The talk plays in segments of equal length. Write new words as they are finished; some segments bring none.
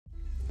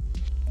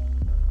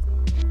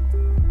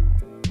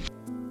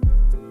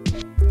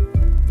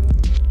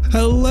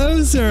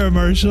Hello, Sarah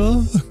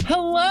Marshall.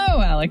 Hello,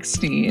 Alex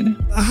Steed.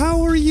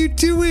 How are you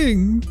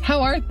doing?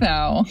 How art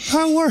thou?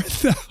 How art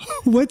thou?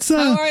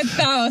 How art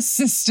thou,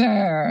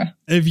 sister?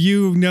 If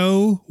you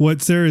know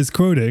what Sarah is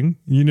quoting,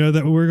 you know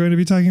that we're going to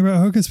be talking about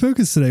Hocus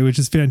Pocus today, which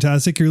is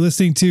fantastic. You're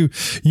listening to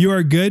You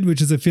Are Good,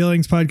 which is a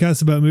feelings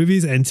podcast about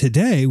movies. And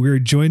today we're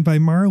joined by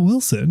Mara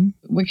Wilson.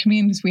 Which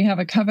means we have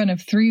a coven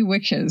of 3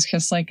 witches,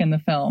 just like in the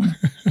film.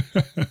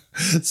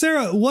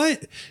 Sarah,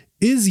 what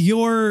is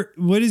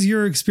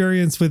your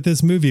experience with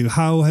this movie?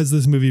 How has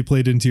this movie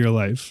played into your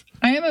life?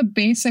 I am a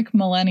basic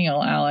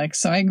millennial,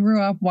 Alex. So I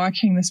grew up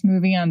watching this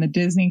movie on the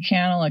Disney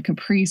Channel, a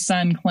Capri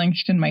Sun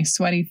clenched in my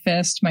sweaty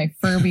fist, my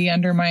Furby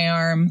under my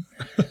arm,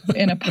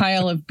 in a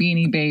pile of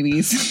Beanie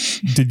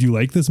Babies. Did you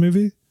like this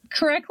movie?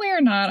 Correctly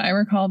or not, I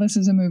recall this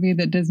is a movie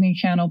that Disney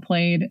Channel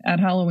played at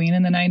Halloween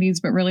in the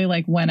 90s, but really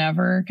like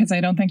whenever, because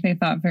I don't think they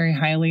thought very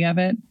highly of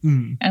it.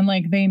 And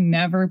like they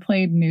never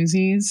played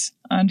Newsies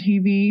on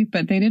TV,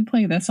 but they did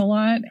play this a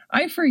lot.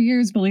 I, for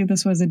years, believed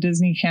this was a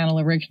Disney Channel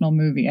original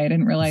movie. I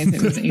didn't realize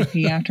it was a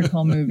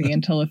theatrical movie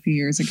until a few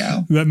years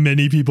ago. That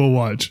many people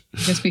watch.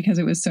 Just because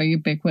it was so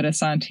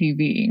ubiquitous on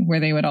TV, where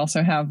they would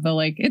also have the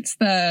like, it's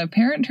the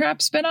Parent Trap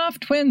spinoff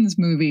Twins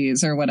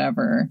movies or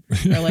whatever.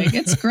 Or like,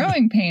 it's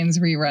Growing Pains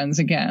reruns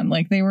again.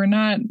 Like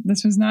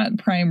this was not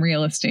prime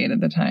real estate at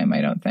the time, I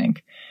don't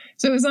think.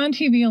 So it was on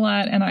TV a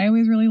lot and I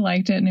always really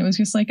liked it. And it was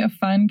just like a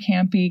fun,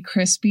 campy,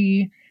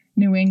 crispy,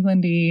 New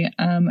Englandy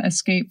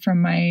escape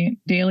from my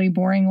daily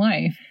boring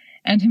life.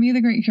 And to me, the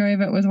great joy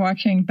of it was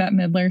watching Bette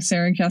Midler,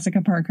 Sarah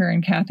Jessica Parker,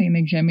 and Kathy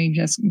McJimmy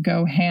just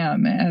go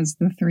ham as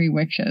the 3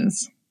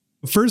 witches.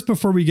 First,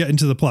 before we get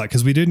into the plot,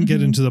 because we didn't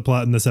get into the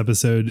plot in this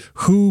episode,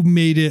 who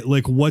made it?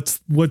 Like, what's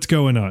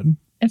going on?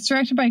 It's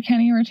directed by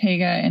Kenny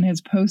Ortega in his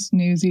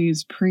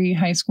post-Newsies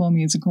pre-High School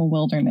Musical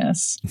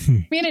wilderness.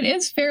 I mean, it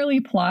is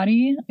fairly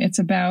plotty. It's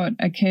about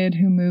a kid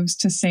who moves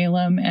to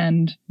Salem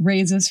and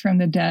raises from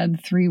the dead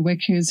 3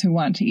 witches who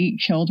want to eat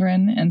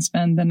children and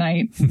spend the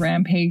night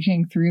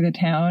rampaging through the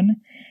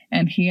town.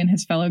 And he and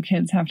his fellow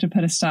kids have to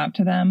put a stop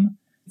to them.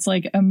 It's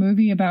like a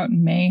movie about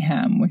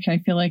mayhem, which I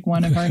feel like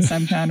one of our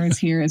subgenres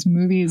here is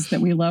movies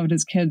that we loved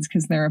as kids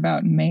because they're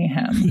about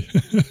mayhem.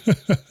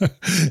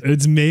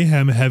 It's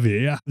mayhem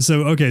heavy. Yeah.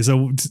 So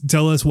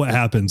tell us what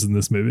happens in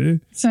this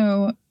movie.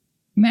 So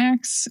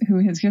Max, who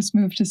has just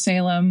moved to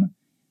Salem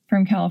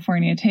from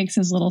California, takes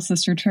his little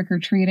sister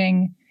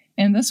trick-or-treating.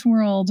 In this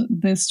world,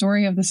 the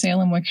story of the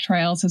Salem witch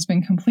trials has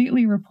been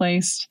completely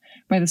replaced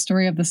by the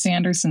story of the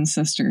Sanderson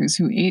sisters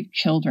who ate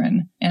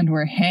children and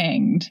were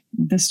hanged.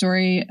 The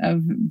story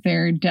of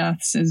their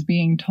deaths is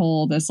being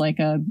told as like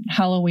a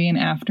Halloween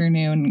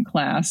afternoon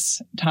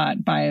class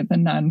taught by the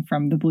nun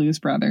from the Blues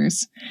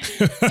Brothers.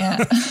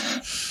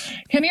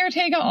 Kenny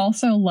Ortega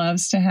also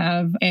loves to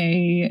have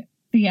a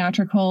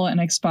theatrical and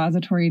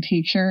expository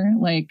teacher,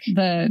 like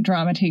the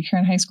drama teacher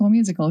in High School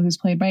Musical, who's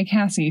played by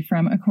Cassie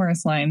from A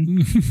Chorus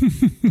Line.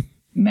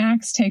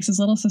 Max takes his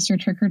little sister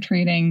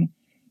trick-or-treating.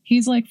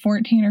 He's like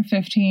 14 or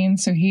 15,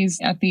 so he's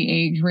at the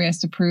age where he has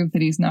to prove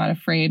that he's not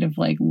afraid of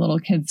like little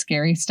kid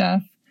scary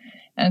stuff.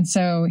 And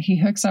so he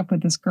hooks up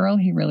with this girl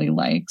he really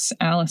likes,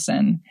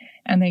 Allison,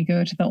 and they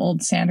go to the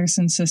old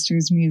Sanderson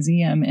Sisters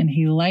Museum and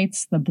he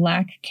lights the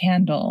black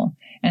candle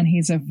and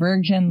he's a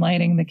virgin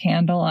lighting the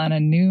candle on a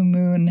new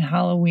moon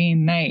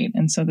Halloween night.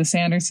 And so the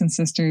Sanderson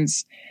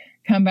sisters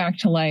come back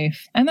to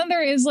life. And then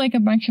there is like a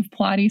bunch of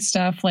plotty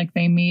stuff, like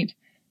they meet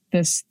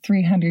this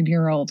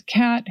 300-year-old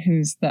cat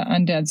who's the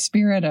undead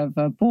spirit of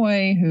a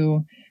boy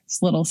who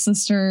his little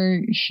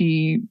sister,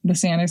 the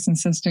Sanderson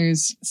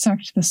sisters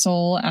sucked the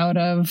soul out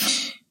of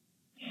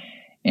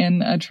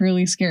in a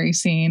truly scary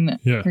scene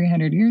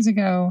 300 years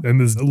ago. And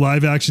this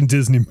live action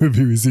Disney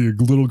movie, we see a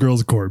little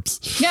girl's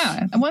corpse.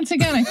 Yeah. Once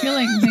again, I feel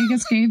like they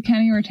just gave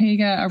Kenny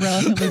Ortega a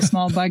relatively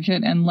small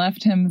budget and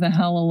left him the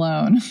hell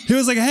alone. He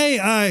was like,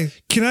 hey,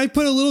 can I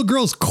put a little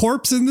girl's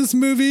corpse in this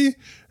movie?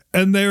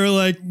 And they were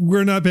like,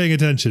 we're not paying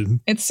attention.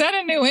 It's set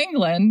in New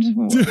England.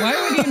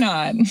 Why would you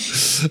not?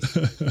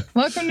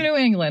 Welcome to New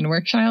England,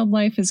 where child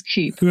life is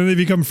cheap. And then they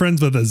become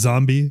friends with a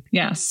zombie.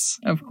 Yes,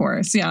 of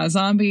course. Yeah, a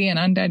zombie and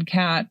undead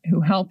cat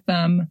who help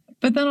them.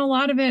 But then a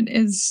lot of it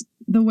is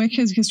the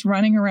witches just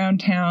running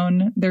around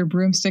town. Their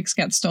broomsticks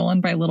get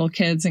stolen by little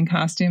kids in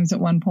costumes at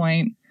one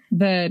point.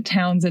 The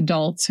town's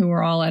adults who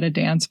are all at a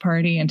dance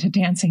party into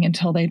dancing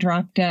until they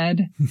drop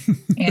dead.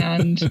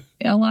 And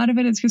a lot of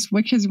it is just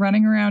witches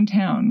running around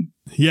town.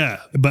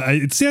 Yeah, but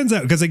it stands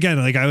out because, again,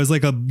 like I was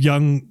like a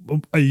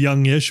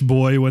youngish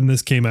boy when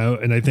this came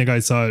out, and I think I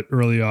saw it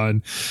early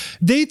on.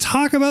 They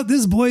talk about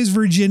this boy's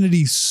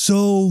virginity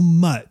so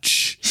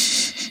much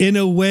in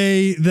a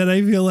way that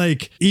I feel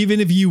like even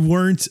if you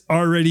weren't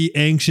already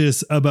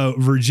anxious about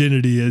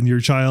virginity in your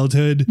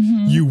childhood,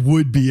 you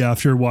would be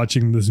after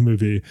watching this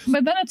movie.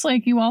 But then it's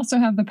like you also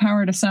have the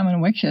power to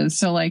summon witches.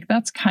 So like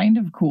that's kind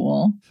of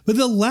cool. But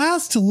the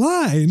last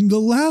line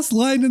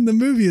in the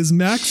movie is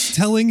Max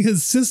telling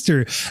his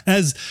sister,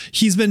 as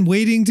he's been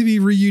waiting to be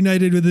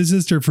reunited with his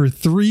sister for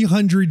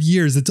 300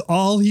 years. It's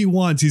all he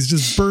wants. He's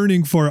just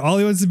burning for it. All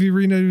he wants to be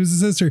reunited with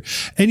his sister.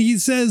 And he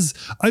says,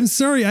 I'm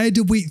sorry, I had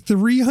to wait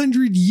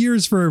 300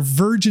 years for a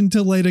virgin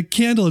to light a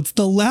candle. It's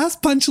the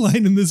last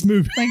punchline in this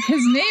movie. Like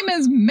his name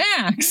is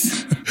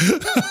Max.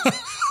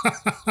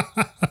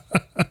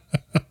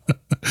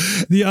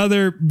 The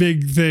other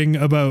big thing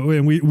about,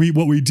 and we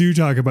what we do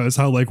talk about is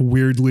how like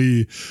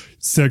weirdly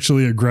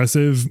sexually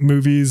aggressive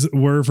movies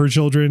were for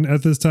children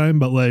at this time.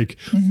 But like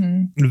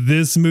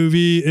this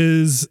movie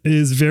is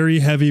very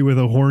heavy with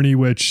a horny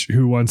witch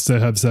who wants to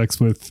have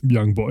sex with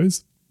young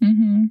boys.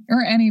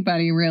 Or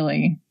anybody,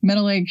 really.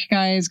 Middle-aged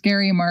guys,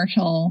 Gary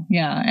Marshall.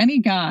 Yeah, any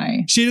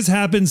guy. She just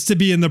happens to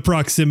be in the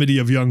proximity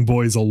of young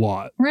boys a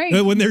lot.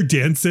 Right. When they're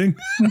dancing.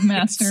 With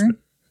Master.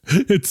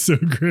 It's so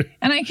great.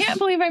 And I can't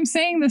believe I'm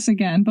saying this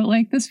again, but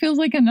like this feels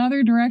like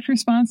another direct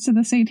response to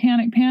the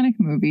Satanic Panic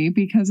movie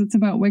because it's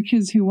about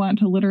witches who want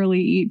to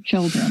literally eat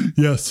children.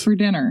 Yes. For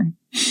dinner.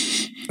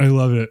 I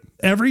love it.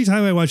 Every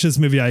time I watch this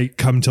movie, I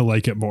come to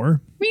like it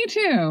more. Me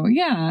too.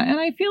 Yeah. And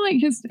I feel like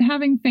just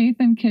having faith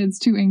in kids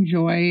to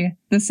enjoy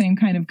the same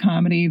kind of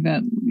comedy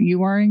that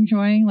you are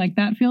enjoying, like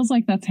that feels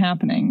like that's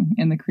happening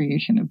in the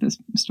creation of this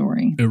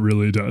story. It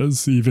really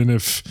does. Even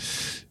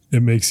if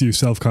it makes you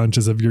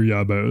self-conscious of your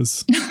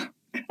yabos.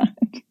 God.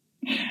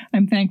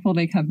 I'm thankful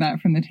they cut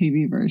that from the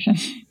TV version.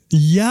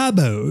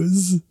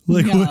 Yabos.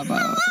 Like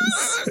Yabos.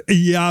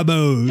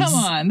 Yabos. Come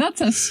on, that's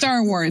a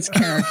Star Wars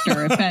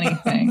character, if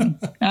anything.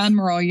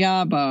 Admiral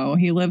Yabo.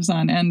 He lives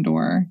on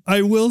Endor.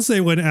 I will say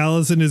when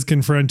Allison is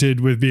confronted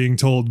with being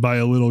told by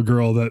a little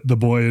girl that the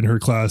boy in her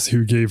class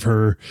who gave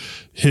her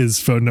his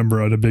phone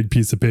number on a big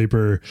piece of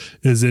paper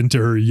is into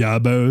her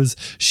yabos,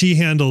 she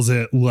handles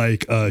it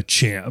like a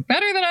champ.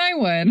 Better than I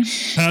would.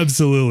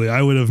 Absolutely.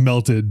 I would have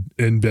melted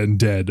and been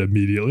dead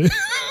immediately.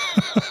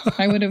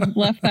 I would have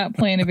left that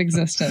plane of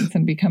existence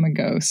and become a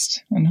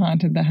ghost and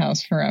haunted the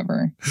house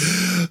forever.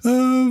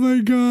 Oh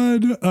my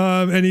God.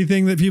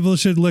 Anything that people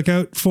should look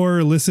out for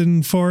or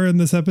listen for in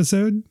this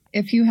episode?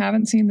 If you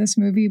haven't seen this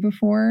movie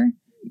before,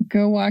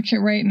 go watch it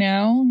right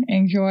now.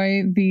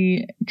 Enjoy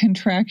the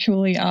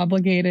contractually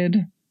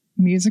obligated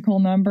musical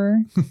number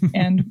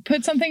and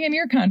put something in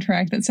your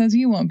contract that says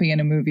you won't be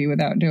in a movie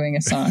without doing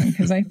a song.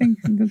 Because I think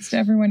that's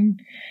everyone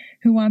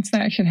who wants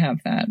that should have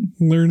that.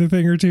 Learn a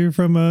thing or two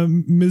from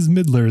Ms.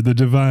 Midler, the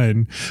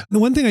divine. The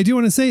one thing I do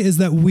want to say is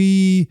that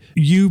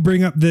you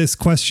bring up this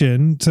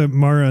question to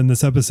Mara in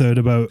this episode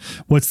about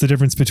what's the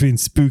difference between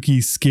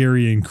spooky,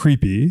 scary, and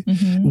creepy.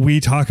 We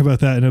talk about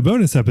that in a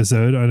bonus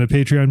episode, on a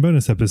Patreon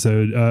bonus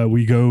episode.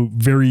 We go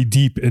very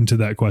deep into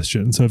that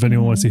question. So if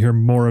anyone wants to hear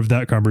more of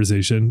that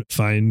conversation,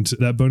 find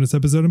that bonus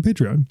episode on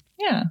Patreon.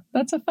 Yeah,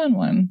 that's a fun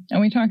one.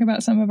 And we talk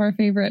about some of our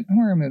favorite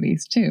horror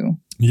movies too.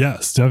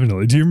 Yes,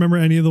 definitely. Do you remember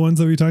any of the ones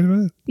that we talked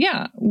about?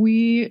 Yeah,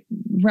 we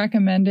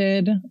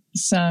recommended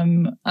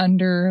some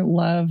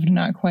under-loved,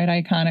 not quite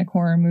iconic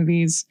horror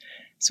movies.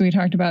 So we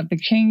talked about The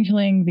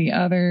Changeling, The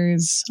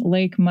Others,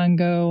 Lake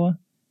Mungo,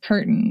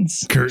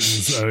 Curtains.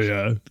 Curtains. Oh,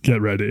 yeah.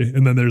 Get ready.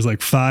 And then there's like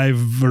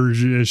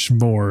 5-ish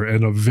more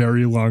and a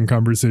very long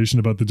conversation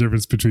about the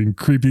difference between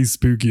creepy,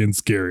 spooky, and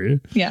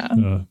scary. Yeah.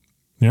 All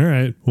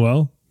right.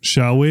 Well,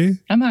 shall we?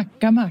 Gamak.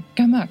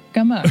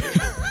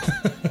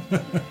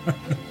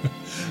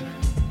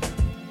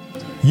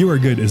 You Are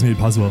Good is made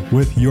possible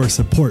with your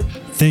support.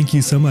 Thank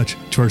you so much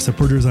to our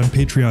supporters on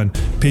Patreon,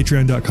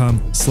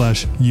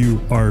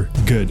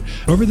 patreon.com/youaregood.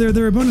 Over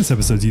there are bonus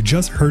episodes. You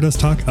just heard us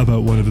talk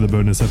about one of the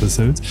bonus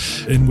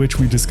episodes in which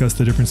we discuss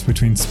the difference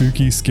between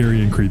spooky,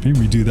 scary, and creepy.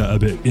 We do that a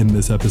bit in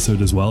this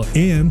episode as well.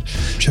 And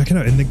check it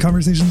out. And the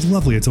conversation's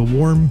lovely. It's a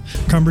warm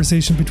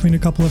conversation between a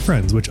couple of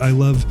friends, which I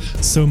love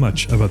so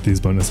much about these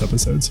bonus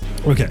episodes.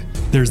 Okay,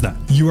 there's that.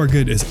 You Are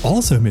Good is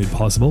also made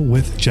possible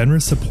with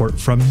generous support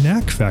from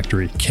Knack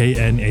Factory,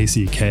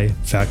 KNACK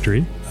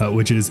Factory,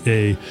 which is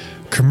a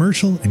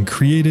commercial and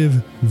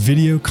creative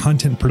video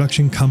content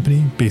production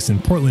company based in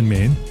Portland,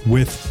 Maine,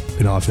 with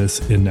an office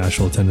in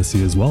Nashville,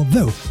 Tennessee as well,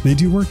 though they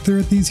do work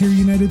throughout these here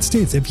United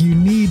States. If you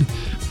need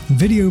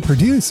video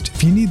produced,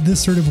 if you need this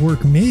sort of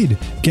work made,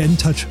 get in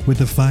touch with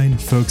the fine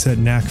folks at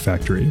Knack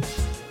Factory.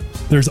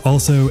 There's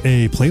also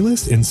a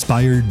playlist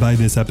inspired by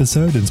this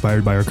episode,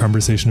 inspired by our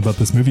conversation about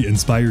this movie,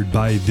 inspired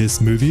by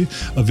this movie,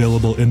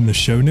 available in the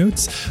show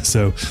notes.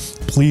 So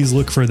please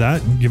look for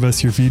that. Give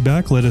us your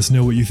feedback. Let us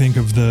know what you think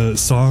of the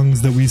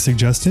songs that we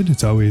suggested.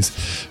 It's always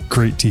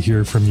great to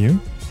hear from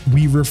you.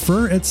 We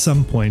refer at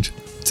some point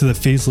to the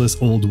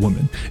Faceless Old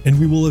Woman, and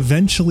we will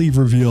eventually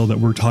reveal that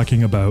we're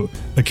talking about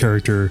a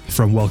character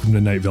from Welcome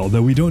to Night Vale,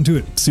 though we don't do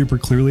it super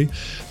clearly.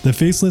 The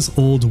Faceless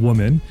Old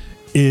Woman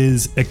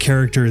is a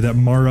character that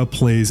Mara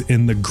plays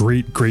in the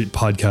great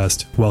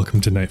podcast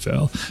Welcome to Night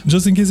Vale.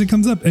 Just in case it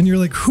comes up and you're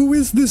like, who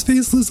is this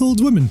faceless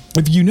old woman?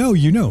 If you know,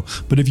 you know.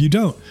 But if you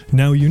don't,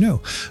 now you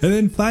know. And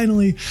then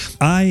finally,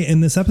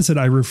 in this episode,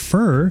 I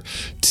refer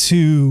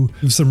to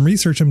some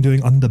research I'm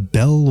doing on the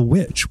Bell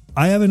Witch.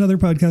 I have another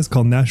podcast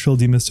called Nashville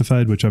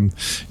Demystified, which I'm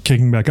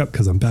kicking back up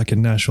because I'm back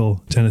in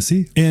Nashville,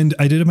 Tennessee. And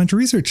I did a bunch of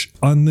research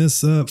on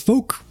this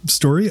folk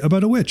story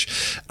about a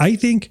witch. I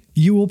think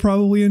you will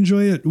probably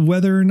enjoy it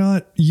whether or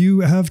not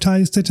you have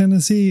ties to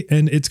Tennessee.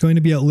 And it's going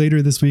to be out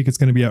later this week. It's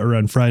going to be out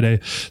around Friday.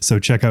 So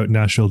check out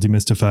Nashville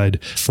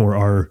Demystified for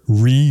our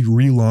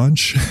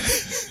relaunch.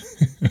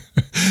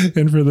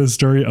 And for the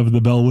story of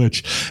the Bell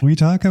Witch, we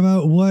talk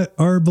about what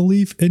our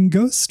belief in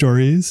ghost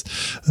stories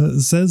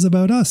says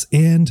about us.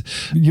 And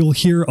you'll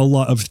hear a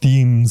lot of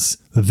themes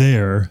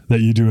there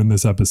that you do in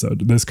this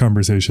episode. This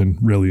conversation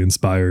really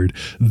inspired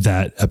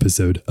that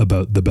episode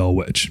about the Bell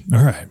Witch.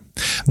 All right,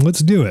 let's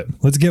do it.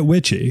 Let's get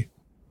witchy.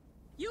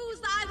 Use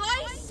thy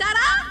voice,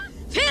 Sarah.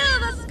 Fill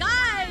the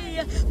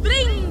sky.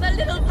 Bring the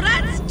little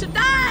brats to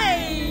die.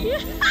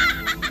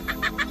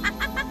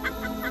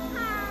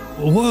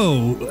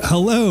 Whoa.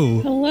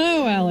 Hello.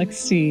 Hello, Alex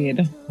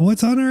Steed.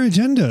 What's on our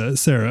agenda,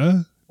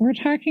 Sarah? We're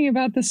talking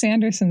about the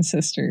Sanderson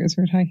sisters.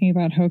 We're talking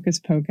about Hocus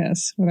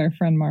Pocus with our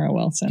friend Mara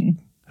Wilson.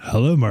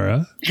 Hello,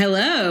 Mara.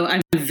 Hello.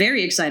 I'm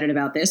very excited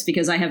about this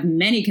because I have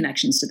many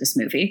connections to this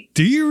movie.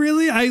 Do you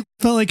really? I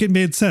felt like it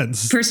made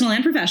sense. Personal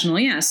and professional,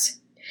 yes.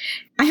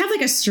 I have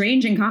like a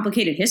strange and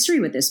complicated history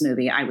with this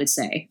movie, I would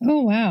say.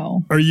 Oh,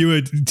 wow. Are you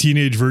a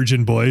teenage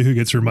virgin boy who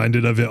gets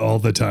reminded of it all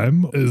the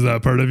time? Is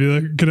that part of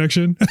your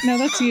connection? No,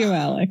 that's you,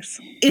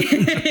 Alex.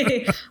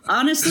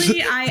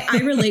 Honestly,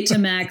 I relate to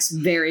Max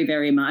very,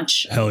 very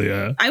much. Hell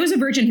yeah. I was a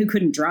virgin who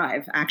couldn't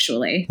drive,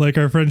 actually. Like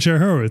our friend Cher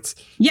Horowitz.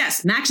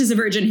 Yes, Max is a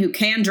virgin who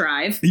can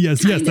drive.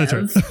 Yes, that's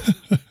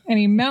right. And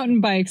he mountain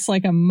bikes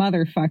like a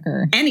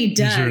motherfucker. And he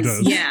does. He sure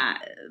does. Yeah.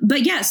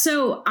 But yeah,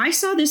 so I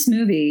saw this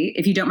movie,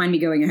 if you don't mind me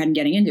going ahead and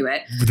getting into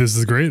it. This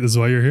is great. This is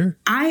why you're here.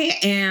 I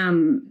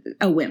am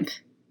a wimp.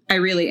 I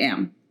really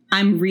am.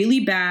 I'm really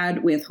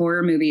bad with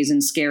horror movies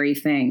and scary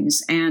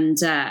things. And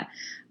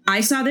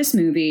I saw this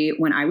movie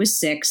when I was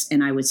 6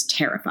 and I was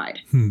terrified.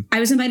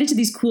 I was invited to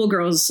these cool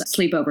girls'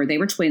 sleepover. They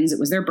were twins. It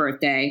was their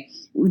birthday.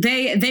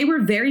 They were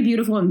very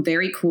beautiful and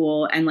very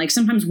cool. And like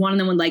sometimes one of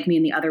them would like me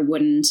and the other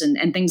wouldn't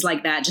and things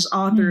like that, just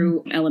all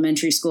through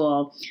elementary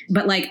school.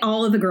 But like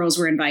all of the girls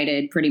were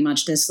invited pretty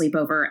much to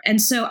sleepover. And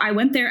so I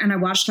went there and I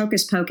watched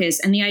Hocus Pocus,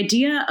 and the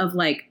idea of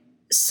like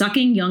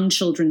sucking young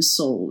children's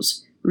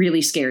souls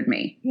really scared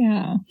me.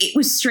 Yeah. It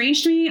was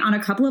strange to me on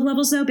a couple of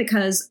levels, though,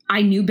 because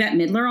I knew Bette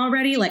Midler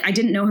already. Like I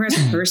didn't know her as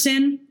a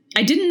person.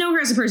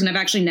 I've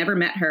actually never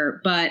met her,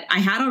 but I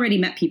had already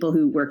met people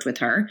who worked with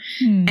her.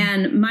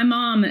 And my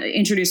mom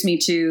introduced me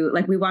to,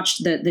 like, we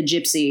watched the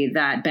Gypsy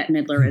that Bette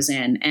Midler is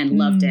in and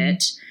loved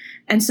it.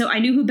 And so I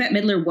knew who Bette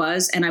Midler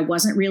was, and I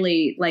wasn't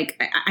really,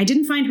 like, I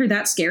didn't find her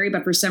that scary,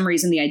 but for some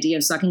reason the idea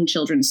of sucking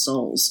children's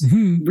souls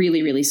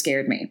really, really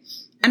scared me.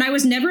 And I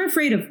was never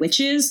afraid of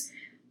witches,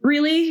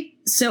 really.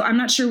 So I'm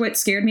not sure what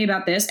scared me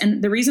about this.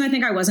 And the reason I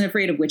think I wasn't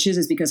afraid of witches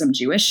is because I'm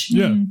Jewish.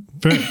 Yeah,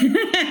 fair.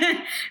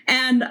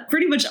 And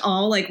pretty much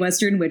all like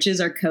Western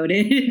witches are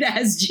coded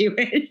as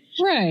Jewish.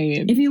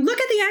 Right. If you look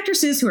at the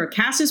actresses who are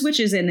cast as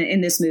witches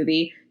in this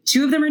movie,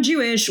 2 of them are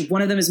Jewish,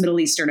 1 of them is Middle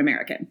Eastern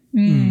American.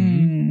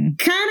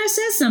 Kind of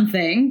says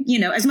something, you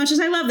know, as much as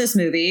I love this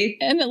movie.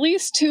 And at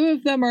least 2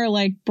 of them are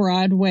like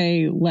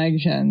Broadway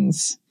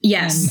legends.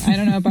 Yes. And I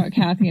don't know about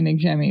Kathy and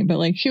Jimmy, but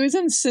like she was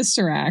in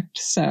Sister Act,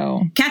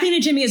 so. Kathy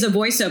and Jimmy is a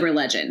voiceover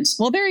legend.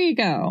 Well, there you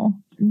go.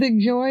 The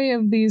joy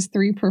of these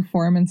 3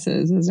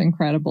 performances is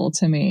incredible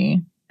to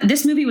me.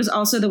 This movie was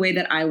also the way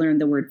that I learned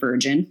the word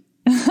virgin.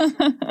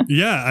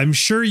 Yeah, I'm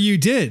sure you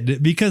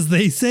did, because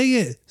they say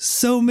it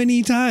so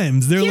many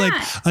times. They're like,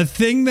 a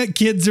thing that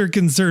kids are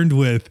concerned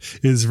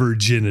with is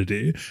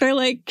virginity. They're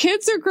like,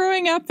 kids are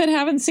growing up that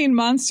haven't seen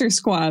Monster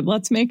Squad.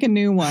 Let's make a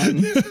new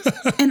one.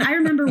 And I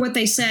remember what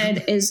they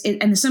said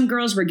and some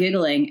girls were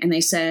giggling and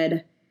they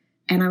said,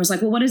 and I was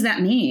like, well, what does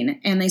that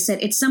mean? And they said,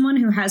 it's someone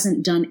who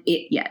hasn't done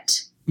it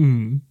yet.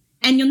 And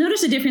you'll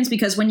notice a difference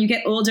because when you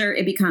get older,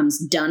 it becomes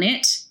done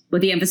it,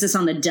 with the emphasis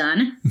on the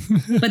done.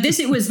 But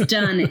it was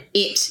done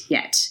it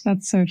yet.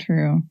 That's so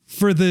true.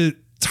 For the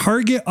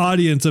target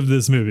audience of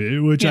this movie,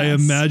 which I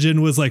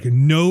imagine was like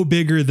no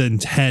bigger than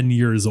 10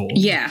 years old.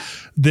 Yeah.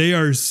 They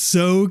are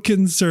so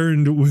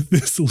concerned with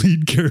this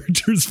lead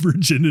character's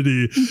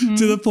virginity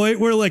to the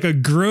point where like a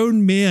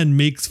grown man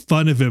makes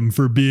fun of him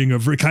for being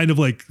kind of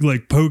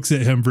like pokes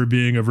at him for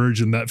being a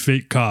virgin, that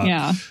fake cop.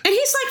 Yeah. And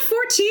he's like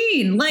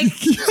 14. Like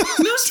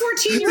most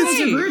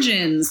 14-year-olds are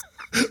virgins.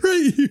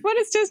 Right. What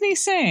is Disney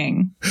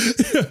saying?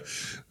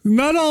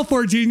 Not all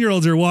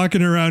 14-year-olds are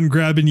walking around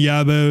grabbing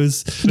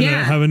yabos and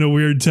having a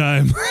weird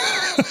time.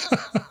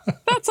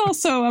 That's That's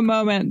also a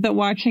moment that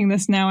watching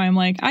this now, I'm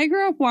like, I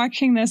grew up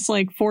watching this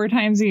like 4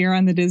 times a year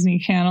on the Disney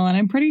Channel, and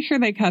I'm pretty sure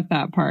they cut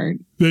that part.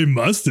 They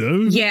must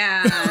have.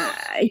 Yeah.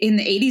 In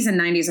the 80s and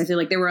 90s, I feel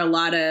like there were a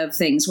lot of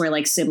things where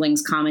like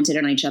siblings commented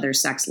on each other's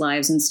sex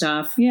lives and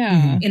stuff.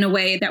 Yeah. In a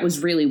way that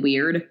was really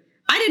weird.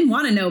 I didn't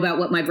want to know about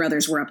what my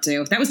brothers were up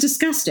to. That was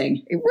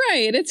disgusting.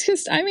 Right. It's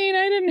just, I mean,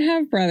 I didn't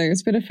have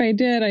brothers, but if I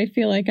did, I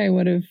feel like I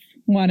would have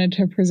wanted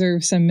to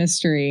preserve some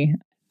mystery.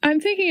 I'm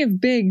thinking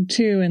of Big,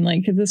 too, and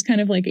like this kind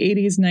of like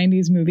 80s,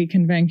 90s movie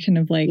convention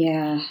of like,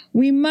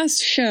 we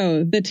must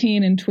show the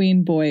teen and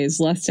tween boys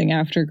lusting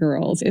after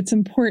girls. It's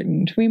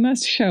important. We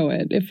must show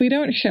it. If we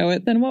don't show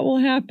it, then what will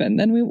happen?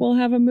 Then we will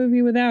have a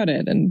movie without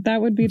it, and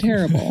that would be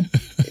terrible.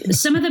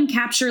 Some of them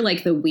capture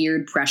like the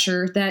weird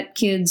pressure that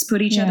kids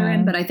put each other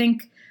in, but I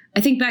think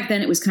back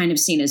then it was kind of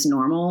seen as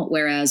normal,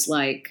 whereas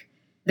like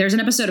there's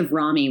an episode of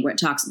Rami where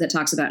that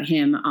talks about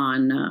him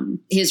on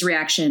his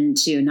reaction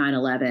to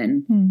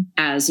 9/11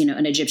 as, you know,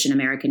 an Egyptian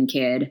American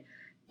kid.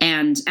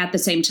 And at the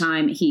same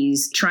time,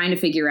 he's trying to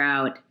figure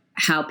out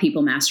how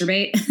people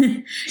masturbate.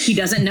 He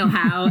doesn't know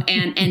how.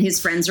 And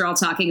his friends are all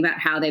talking about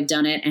how they've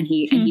done it. And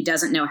he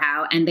doesn't know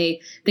how. And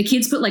the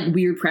kids put like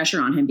weird pressure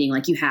on him, being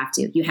like, you have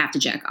to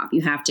jack off.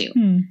 You have to.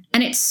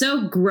 And it's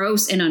so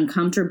gross and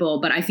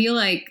uncomfortable. But I feel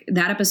like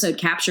that episode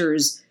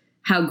captures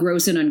how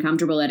gross and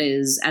uncomfortable that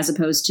is, as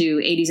opposed to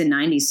 80s and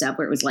 90s stuff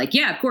where it was like,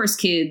 yeah, of course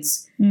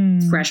kids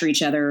pressure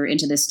each other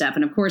into this stuff.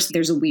 And of course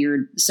there's a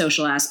weird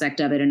social aspect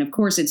of it. And of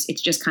course it's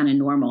just kind of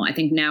normal. I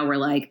think now we're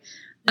like,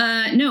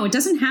 no, it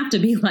doesn't have to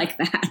be like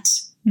that.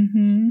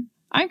 Mm-hmm.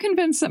 I'm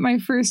convinced that my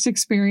first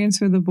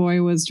experience with a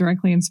boy was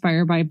directly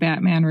inspired by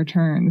Batman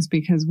Returns,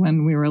 because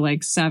when we were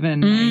like 7,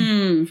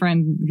 my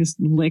friend just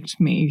licked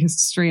me just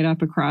straight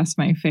up across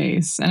my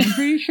face. And I'm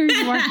pretty sure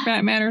he watched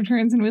Batman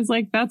Returns and was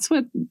like, that's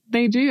what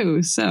they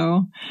do.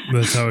 So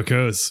that's how it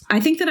goes. I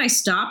think that I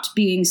stopped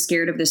being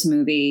scared of this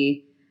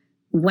movie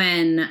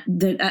when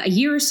a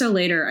year or so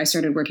later, I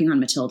started working on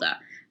Matilda.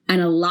 And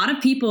a lot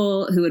of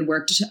people who had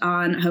worked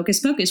on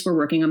Hocus Pocus were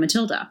working on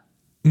Matilda.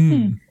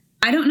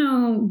 I don't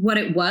know what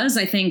it was.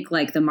 I think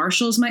like the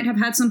Marshalls might have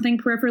had something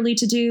peripherally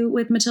to do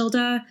with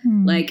Matilda.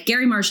 Like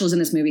Gary Marshall's in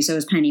this movie, so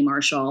is Penny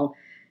Marshall.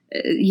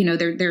 You know,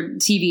 they're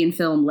TV and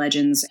film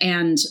legends.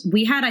 And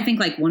we had, I think,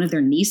 like one of their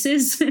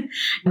nieces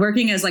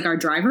working as like our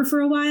driver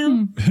for a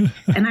while.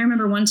 And I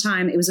remember one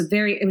time it was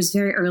very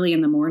early in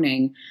the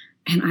morning.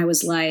 And I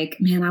was like,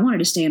 man, I wanted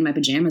to stay in my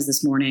pajamas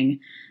this morning.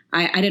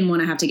 I didn't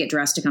want to have to get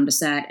dressed to come to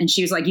set. And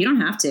she was like, you don't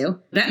have to.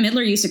 Bette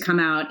Midler used to come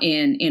out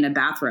in a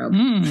bathrobe,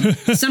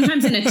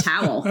 sometimes in a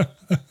towel.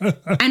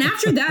 And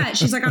after that,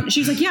 she's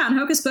like, yeah, on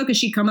Hocus Pocus,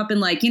 she'd come up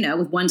in like, you know,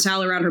 with one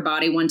towel around her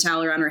body, one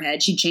towel around her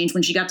head. She'd change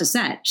when she got to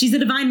set. She's the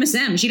divine Miss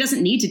M. She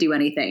doesn't need to do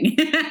anything.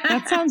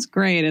 That sounds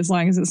great, as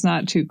long as it's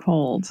not too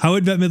cold. How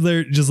would Bette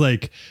Midler just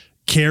like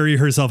carry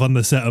herself on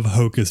the set of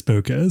Hocus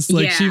Pocus?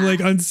 Like she like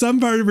on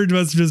some part of her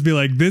must just be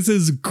like, this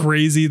is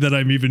crazy that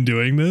I'm even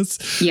doing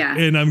this. Yeah.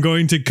 And I'm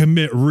going to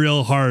commit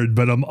real hard,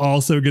 but I'm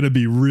also going to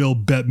be real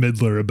Bette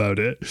Midler about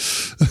it.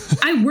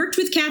 I worked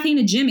with Kathy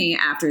Najimy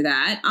after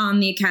that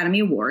on the Academy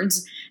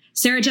Awards.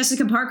 Sarah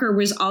Jessica Parker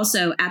was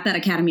also at that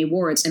Academy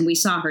Awards, and we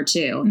saw her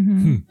too.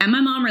 And my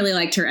mom really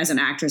liked her as an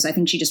actress. I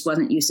think she just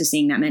wasn't used to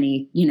seeing that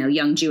many, you know,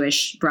 young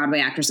Jewish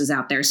Broadway actresses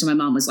out there. So my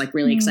mom was like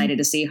really excited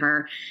to see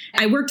her.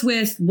 I worked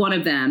with one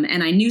of them,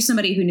 and I knew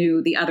somebody who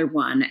knew the other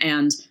one,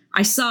 and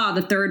I saw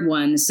the third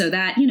one. So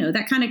that, you know,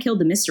 that kind of killed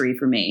the mystery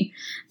for me.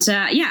 So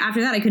yeah,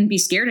 after that, I couldn't be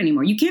scared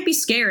anymore. You can't be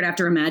scared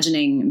after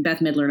imagining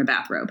Bette Midler in a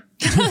bathrobe.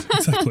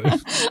 Exactly.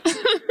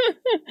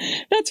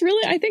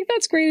 I think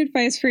that's great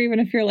advice for even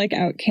if you're like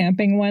out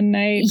camping one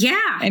night.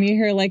 Yeah. And you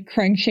hear like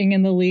crunching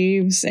in the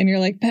leaves and you're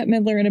like, Bette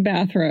Midler in a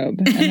bathrobe.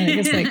 And then it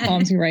just like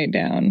calms you right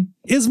down.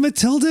 Is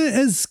Matilda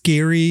as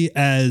scary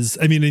as,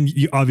 I mean, and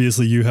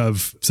obviously you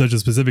have such a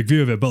specific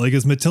view of it, but like,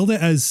 is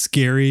Matilda as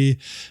scary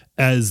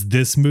as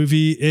this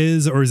movie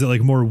is, or is it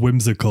like more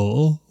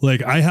whimsical?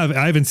 Like I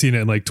haven't seen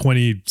it in like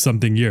 20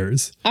 something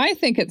years. I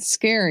think it's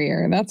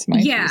scarier. That's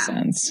my 2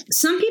 cents.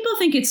 Some people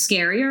think it's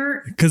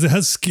scarier because it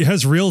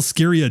has real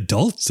scary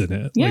adults in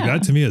it. Yeah. Like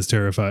that to me is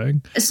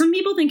terrifying. Some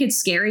people think it's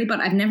scary, but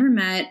I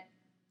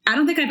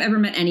don't think I've ever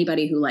met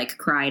anybody who like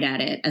cried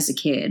at it as a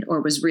kid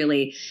or was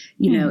really,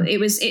 you know,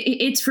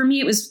 it's for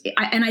me, it was,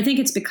 and I think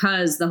it's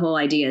because the whole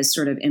idea is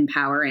sort of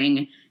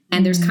empowering.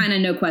 And there's kind of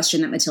no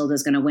question that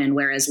Matilda's going to win.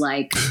 Whereas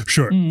like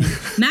sure,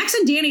 Max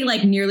and Danny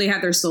like nearly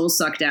had their souls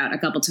sucked out a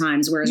couple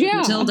times. Whereas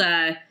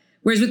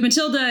with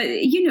Matilda,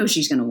 you know,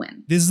 she's going to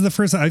win. This is the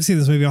first time I've seen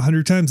this movie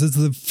 100 times. This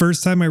is the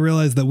first time I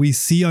realized that we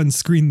see on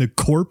screen the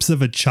corpse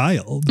of a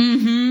child.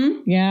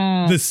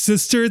 Yeah. The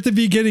sister at the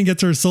beginning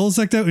gets her soul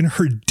sucked out and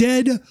her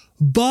dead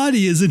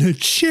body is in a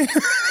chair.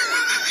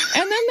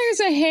 And then there's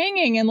a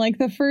hanging in like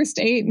the first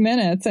 8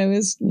 minutes. I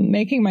was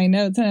making my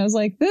notes and I was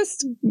like,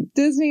 this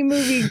Disney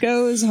movie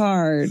goes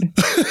hard,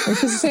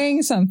 which is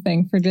saying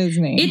something for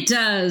Disney. It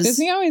does.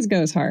 Disney always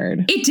goes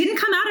hard. It didn't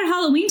come out at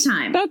Halloween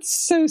time. That's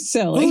so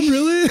silly. Oh,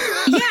 really?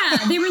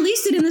 Yeah, they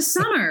released it in the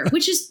summer,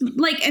 which is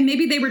like, and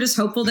maybe they were just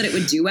hopeful that it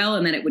would do well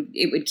and then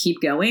it would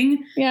keep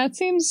going. Yeah, it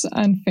seems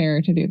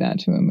unfair to do that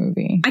to a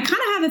movie. I kind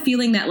of have a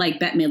feeling that like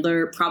Bette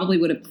Midler probably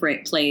would have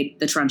played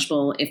the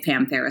Trunchbull if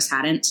Pam Ferris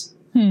hadn't.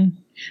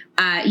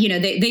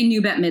 They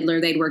knew Bette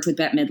Midler. They'd worked with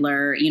Bette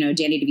Midler. You know,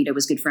 Danny DeVito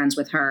was good friends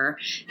with her.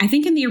 I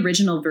think in the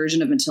original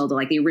version of Matilda,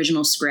 like the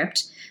original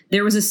script,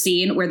 there was a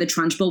scene where the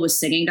Trunchbull was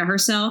singing to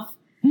herself.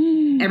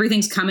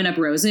 Everything's coming up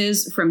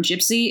roses from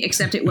Gypsy,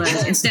 except it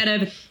was instead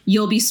of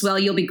you'll be swell,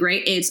 you'll be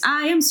great. It's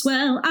I am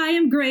swell, I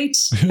am great.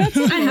 I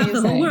have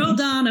the whole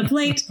world on a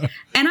plate.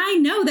 And I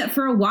know that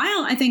for a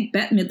while, I think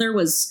Bette Midler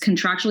was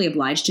contractually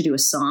obliged to do a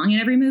song in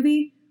every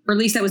movie. Or at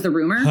least that was the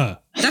rumor. Huh.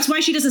 That's why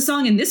she does a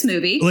song in this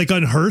movie. Like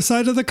on her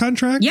side of the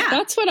contract? Yeah.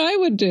 That's what I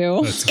would do.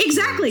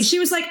 Exactly. Great. She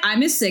was like, I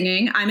miss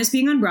singing. I miss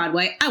being on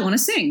Broadway. I want to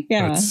sing.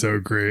 Yeah. That's so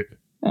great.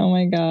 Oh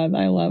my God.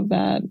 I love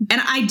that.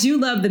 And I do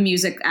love the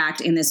music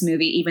act in this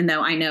movie, even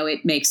though I know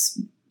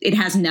it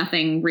has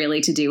nothing really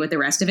to do with the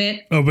rest of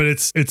it. Oh, but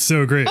it's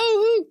so great.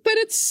 Oh, but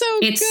it's so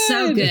good.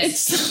 It's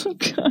so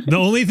good. The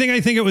only thing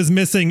I think it was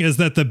missing is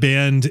that the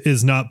band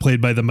is not played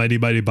by the Mighty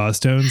Mighty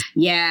Bosstones.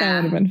 Yeah. That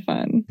would have been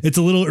fun. It's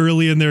a little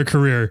early in their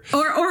career.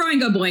 Or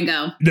Oingo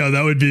Boingo. No,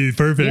 that would be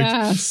perfect.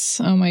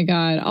 Yes. Oh my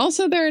God.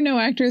 Also, there are no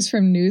actors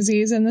from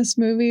Newsies in this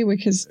movie,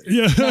 which is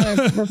not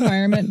a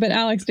requirement. But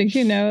Alex, did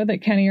you know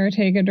that Kenny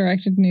Ortega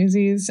directed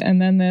Newsies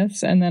and then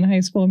this and then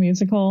High School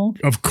Musical?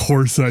 Of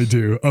course I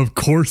do. Of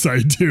course I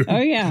do. Oh,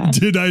 yeah.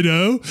 Did I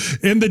know?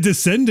 And The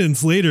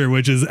Descendants later,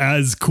 which is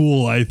as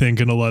cool, I think,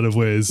 in a lot of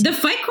ways. The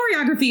fight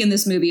choreography in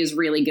this movie is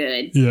really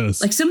good.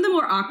 Yes. Like some of the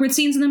more awkward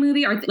scenes in the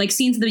movie are like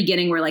scenes at the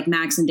beginning where like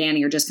Max and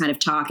Danny are just kind of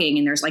talking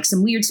and there's like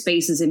some weird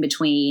spaces in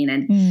between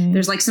and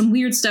there's like some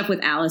weird stuff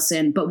with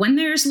Allison. But when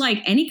there's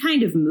like any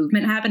kind of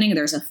movement happening,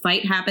 there's a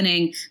fight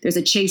happening, there's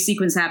a chase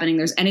sequence happening,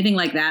 there's anything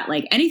like that,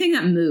 like anything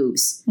that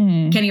moves,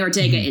 Kenny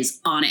Ortega is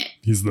on it.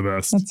 He's the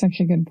best. That's such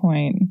a good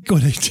point.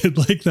 What I did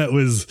like that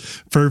was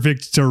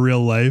perfect to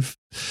real life.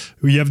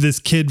 We have this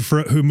kid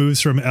who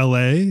moves from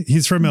LA.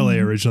 He's from LA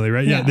originally,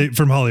 right? Yeah,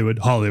 from Hollywood,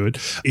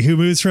 who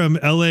moves from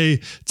LA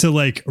to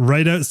like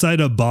right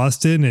outside of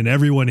Boston, and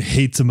everyone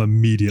hates him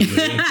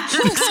immediately.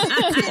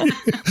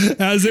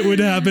 As it would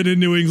happen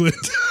in New England.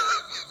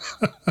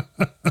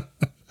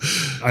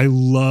 I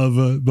love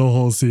the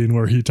whole scene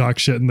where he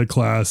talks shit in the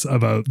class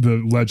about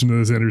the Legend of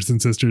the Sanderson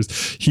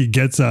sisters. He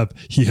gets up,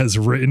 he has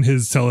written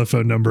his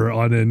telephone number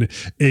on an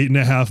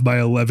 8.5 by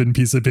 11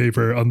 piece of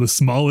paper on the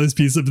smallest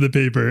piece of the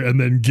paper and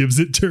then gives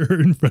it to her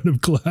in front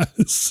of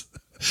class.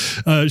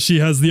 She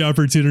has the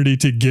opportunity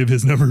to give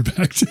his number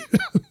back to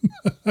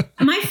him.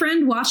 My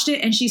friend watched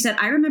it and she said,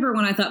 I remember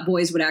when I thought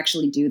boys would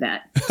actually do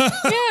that.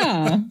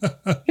 Yeah.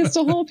 Just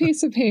a whole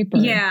piece of paper.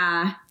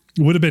 Yeah.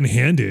 Would have been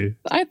handy.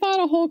 I thought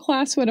a whole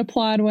class would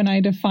applaud when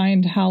I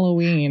defined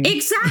Halloween.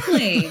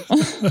 Exactly.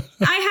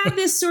 I had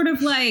this sort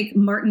of like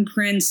Martin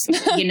Prince,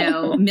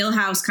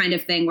 Milhouse kind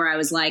of thing where I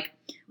was like,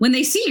 when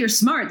they see you're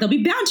smart, they'll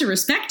be bound to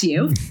respect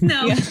you.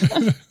 No.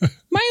 Yeah.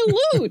 My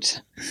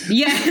loot.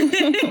 Yeah.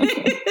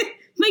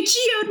 My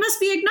geode must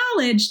be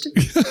acknowledged.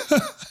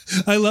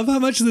 I love how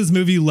much this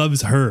movie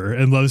loves her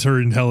and loves her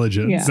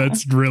intelligence. Yeah.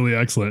 That's really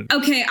excellent.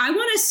 Okay, I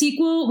want a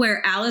sequel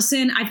where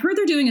Allison, I've heard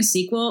they're doing a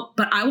sequel,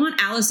 but I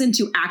want Allison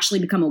to actually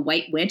become a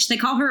white witch. They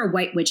call her a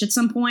white witch at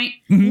some point.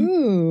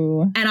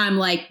 Ooh. And I'm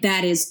like,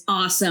 that is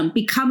awesome.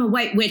 Become a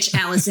white witch,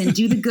 Allison.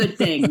 Do the good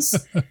things.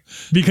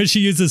 Because she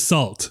uses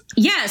salt.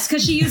 Yes,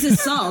 because she uses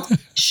salt.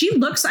 She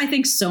looks, I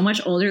think, so much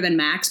older than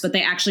Max, but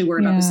they actually were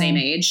about the same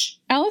age.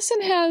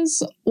 Allison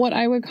has what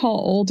I would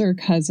call older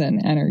cousin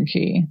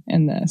energy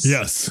in this.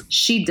 Yes.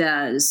 She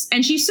does.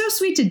 And she's so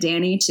sweet to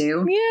Danny,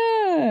 too.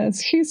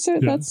 Yes. She's so,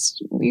 that's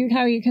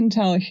how you can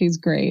tell she's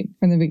great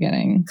from the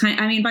beginning.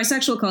 I mean,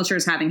 bisexual culture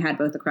is having had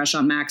both a crush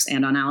on Max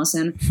and on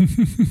Allison.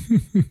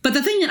 But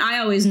the thing that I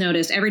always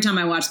noticed every time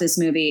I watch this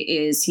movie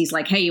is he's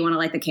like, hey, you want to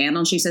light the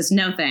candle? And she says,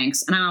 no,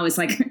 thanks. And I'm always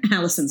like,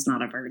 Allison's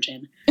not a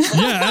virgin.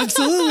 Yeah,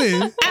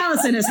 absolutely.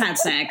 Allison has had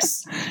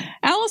sex.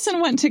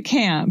 Allison went to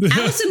camp.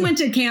 Allison went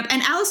to camp,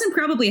 and Allison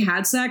probably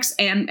had sex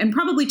and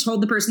probably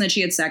told the person that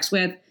she had sex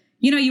with,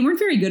 you weren't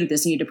very good at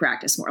this. You need to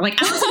practice more.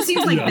 Like, Allison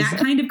seems like that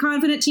kind of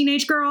confident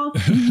teenage girl.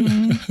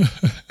 Mm-hmm.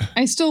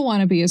 I still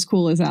want to be as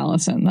cool as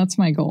Allison. That's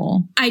my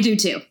goal. I do,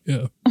 too.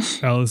 Yeah.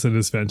 Allison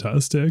is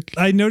fantastic.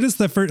 I noticed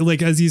that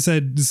as you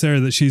said, Sarah,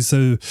 that she's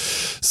so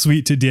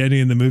sweet to Danny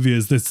in the movie.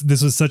 Is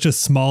this was such a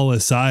small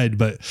aside,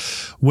 but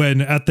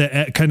when at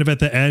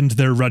the end,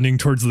 they're running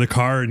towards the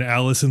car and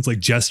Allison's like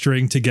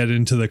gesturing to get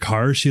into the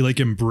car, she like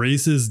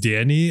embraces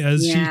Danny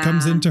as she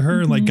comes into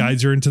her and like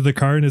guides her into the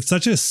car. And it's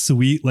such a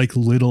sweet, like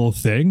little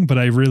thing, but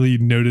I really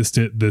noticed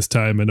it this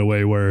time in a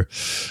way where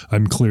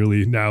I'm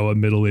clearly now a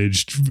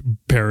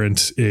middle-aged parent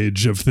different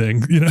age of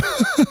thing, you know?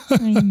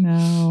 I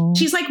know.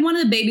 She's like one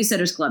of the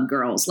Babysitters Club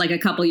girls, like a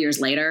couple years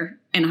later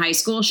in high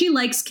school. She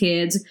likes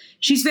kids.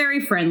 She's very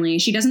friendly.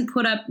 She doesn't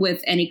put up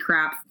with any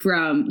crap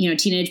from,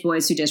 teenage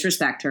boys who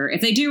disrespect her.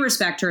 If they do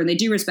respect her and they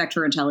do respect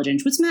her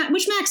intelligence,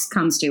 which Max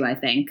comes to, I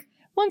think.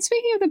 Well, and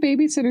speaking of the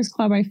Babysitters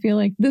Club, I feel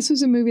like this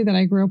was a movie that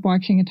I grew up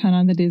watching a ton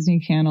on the Disney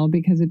Channel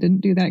because it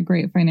didn't do that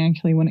great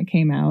financially when it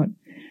came out.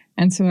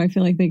 And so I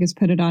feel like they just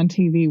put it on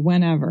TV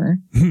whenever.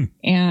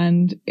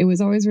 And it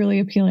was always really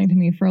appealing to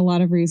me for a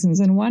lot of reasons.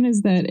 And one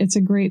is that it's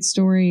a great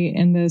story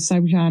in the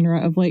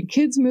subgenre of like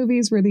kids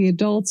movies where the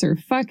adults are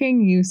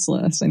fucking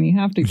useless and you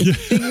have to just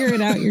figure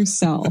it out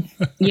yourself.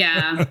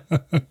 Yeah.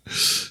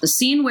 The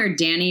scene where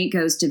Danny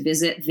goes to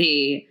visit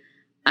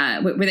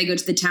where they go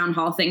to the town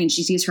hall thing and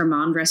she sees her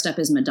mom dressed up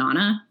as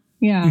Madonna.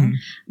 Yeah.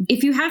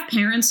 If you have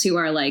parents who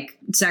are like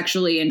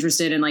sexually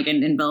interested and like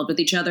involved with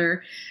each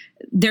other,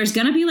 there's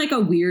going to be like a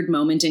weird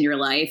moment in your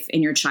life,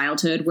 in your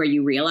childhood, where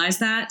you realize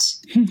that,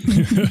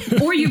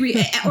 or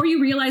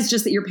you realize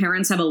just that your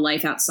parents have a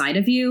life outside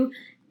of you.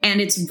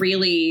 And it's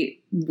really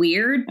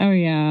weird. Oh,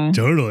 yeah.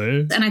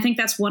 Totally. And I think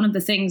that's one of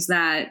the things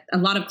that a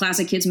lot of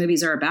classic kids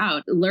movies are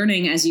about,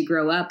 learning as you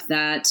grow up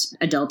that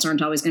adults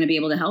aren't always going to be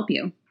able to help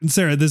you.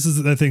 Sarah, this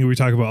is the thing we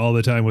talk about all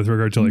the time with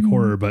regard to like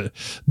horror, but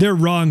they're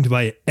wronged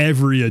by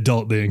every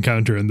adult they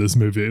encounter in this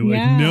movie.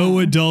 Like no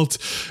adult,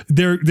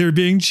 they're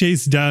being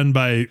chased down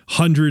by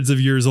hundreds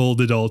of years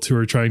old adults who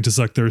are trying to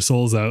suck their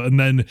souls out. And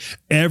then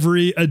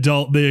every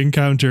adult they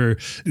encounter,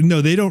 no,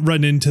 they don't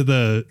run into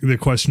the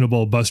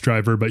questionable bus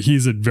driver, but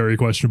he's a very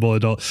questionable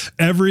adult.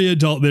 Every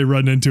adult they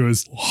run into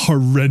is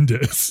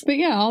horrendous. But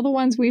yeah, all the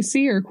ones we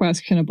see are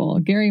questionable.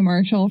 Gary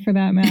Marshall, for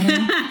that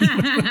matter.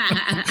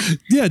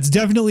 Yeah, it's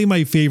definitely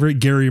my favorite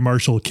Gary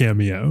Marshall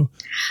cameo.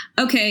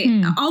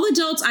 Okay, all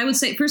adults, I would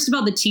say, first of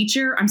all, the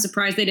teacher, I'm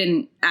surprised they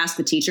didn't ask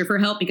the teacher for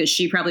help because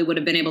she probably would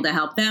have been able to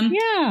help them.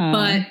 Yeah.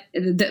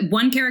 But the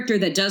one character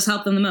that does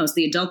help them the most,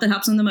 the adult that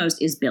helps them the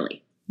most, is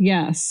Billy.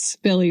 Yes,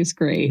 Billy's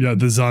great. Yeah,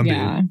 the zombie.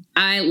 Yeah.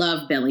 I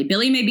love Billy.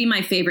 Billy may be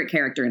my favorite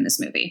character in this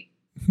movie.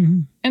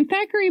 And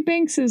Thackeray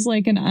Binks is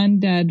like an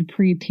undead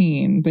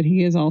preteen, but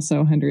he is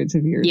also hundreds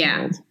of years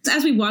old.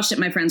 As we watched it,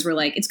 my friends were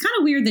like, it's kind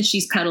of weird that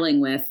she's cuddling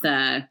with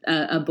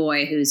a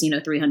boy who's,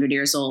 300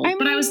 years old.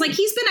 But I was like,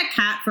 he's been a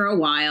cat for a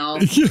while.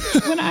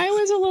 When I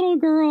was a little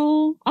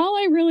girl, all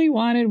I really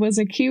wanted was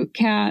a cute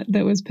cat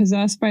that was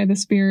possessed by the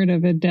spirit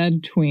of a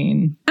dead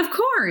tween. Of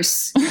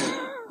course.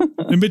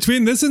 And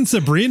between this and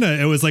Sabrina,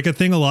 it was like a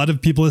thing a lot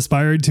of people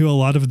aspired to a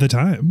lot of the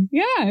time.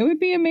 Yeah, it would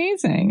be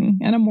amazing.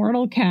 An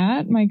immortal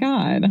cat, my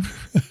God.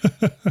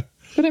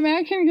 But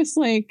imagine just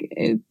like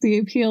the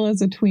appeal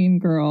as a tween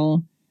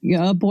girl,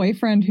 a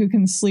boyfriend who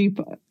can sleep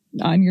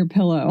on your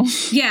pillow.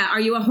 Yeah,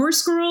 are you a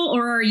horse girl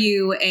or are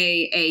you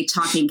a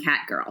talking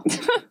cat girl?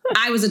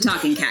 I was a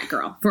talking cat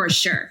girl, for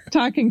sure.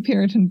 Talking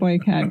Puritan boy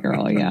cat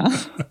girl, yeah.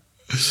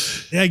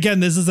 Again,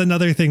 this is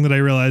another thing that I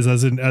realize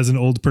as an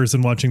old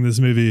person watching this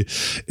movie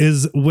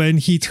is when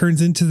he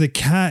turns into the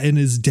cat and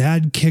his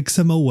dad kicks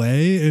him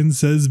away and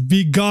says,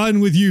 "Be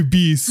gone with you,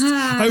 beast."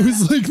 I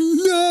was like,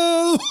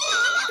 no.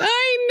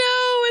 I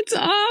know, it's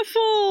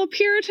awful.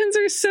 Puritans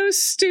are so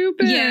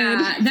stupid.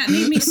 Yeah, that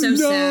made me so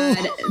sad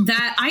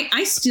that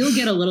I still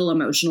get a little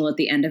emotional at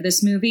the end of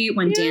this movie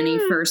when Danny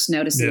first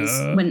notices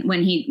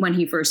when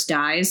he first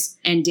dies,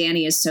 and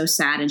Danny is so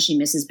sad and she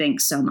misses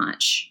Binks so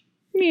much.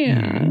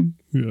 Yeah.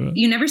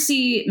 You never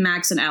see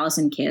Max and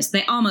Allison kiss.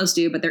 They almost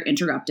do, but they're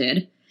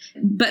interrupted.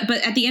 But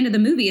at the end of the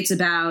movie, it's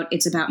about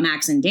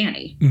Max and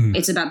Danny. Mm-hmm.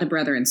 It's about the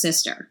brother and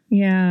sister.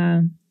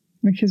 Yeah,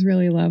 which is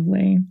really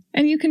lovely.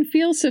 And you can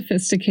feel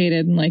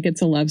sophisticated and like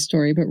it's a love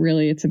story, but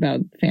really it's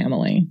about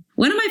family.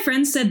 One of my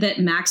friends said that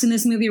Max in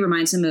this movie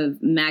reminds him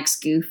of Max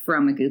Goof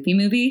from a Goofy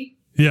movie.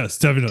 Yes,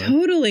 definitely.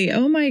 Totally.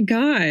 Oh, my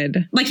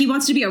God. Like he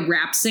wants to be a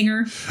rap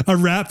singer. A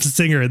rap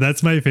singer.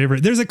 That's my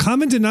favorite. There's a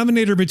common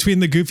denominator between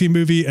the Goofy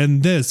movie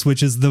and this,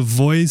 which is the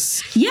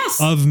voice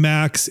of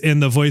Max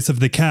and the voice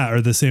of the cat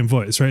are the same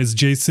voice, right? It's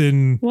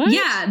Jason. What?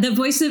 Yeah. The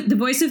voice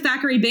of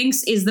Thackeray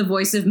Binks is the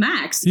voice of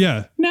Max.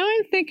 Yeah. Now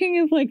I'm thinking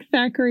of like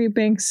Thackeray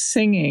Binks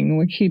singing,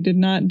 which he did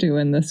not do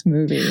in this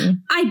movie.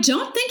 I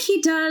don't think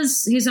he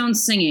does his own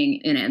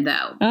singing in it,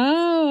 though.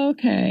 Oh,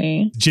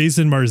 okay.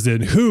 Jason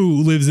Marsden,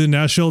 who lives in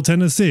Nashville,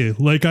 Tennessee,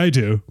 like I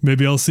do.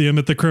 Maybe I'll see him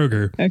at the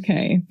Kroger.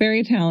 Okay.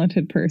 Very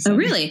talented person. Oh,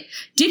 really?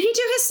 Did he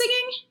do his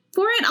singing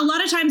for it? A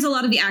lot of times, a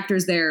lot of the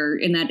actors there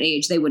in that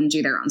age, they wouldn't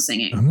do their own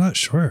singing. I'm not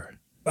sure.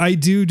 I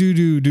do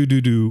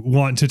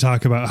want to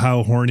talk about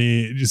how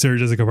horny Sarah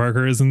Jessica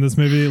Parker is in this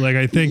movie. Like,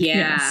 I think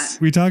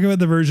we talk about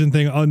the virgin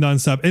thing on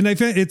nonstop. And I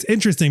find it's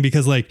interesting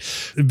because like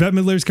Bette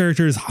Midler's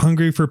character is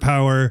hungry for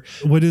power.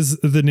 What is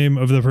the name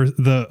of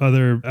the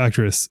other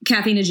actress?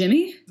 Kathy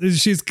Najimy?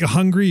 She's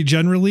hungry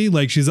generally.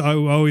 Like she's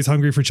always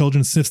hungry for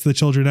children, sniffs the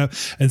children out.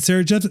 And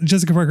Sarah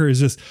Jessica Parker is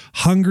just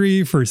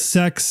hungry for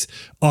sex,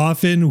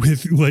 often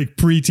with like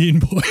preteen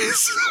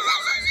boys.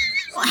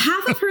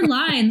 half of her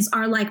lines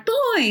are like,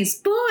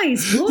 boys,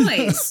 boys,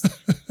 boys.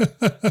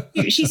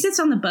 She sits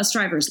on the bus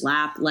driver's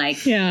lap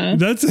like, Yeah.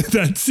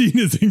 That scene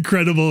is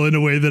incredible in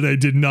a way that I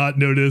did not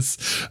notice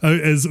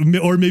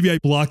or maybe I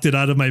blocked it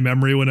out of my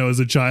memory when I was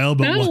a child.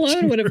 But That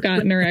alone would have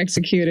gotten her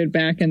executed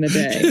back in the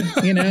day.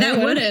 You know, That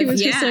What would if she have,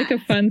 was just yeah. like a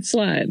fun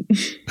slut.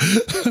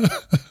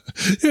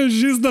 Yeah,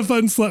 she's the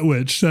fun slut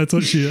witch. That's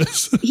what she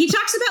is. he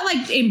talks about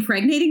like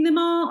impregnating them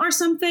all or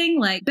something.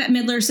 Like Bette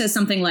Midler says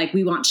something like,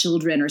 we want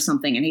children or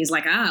something. And he's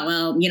like,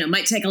 well,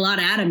 might take a lot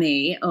out of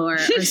me or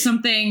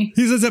something.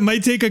 He says it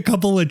might take a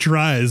couple of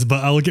tries,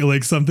 but I'll get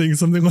like something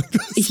like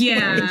this.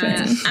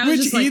 Yeah. I was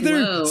Which just like,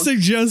 either whoa.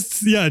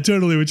 suggests,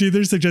 which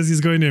either suggests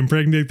he's going to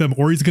impregnate them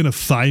or he's going to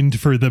find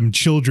for them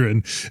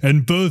children.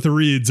 And both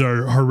reads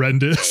are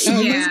horrendous.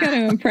 Oh, Yeah. he's got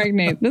to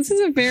impregnate. This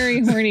is a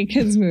very horny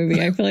kids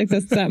movie. I feel like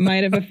that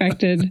might have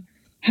affected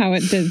how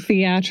it did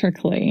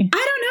theatrically.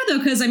 I don't know,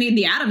 though, because,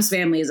 The Addams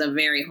Family is a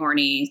very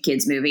horny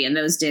kids movie, and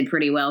those did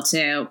pretty well,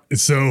 too.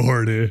 It's so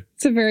horny.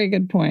 It's a very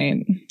good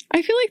point.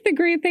 I feel like the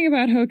great thing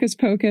about Hocus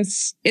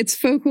Pocus, its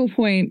focal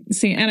point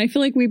scene, and I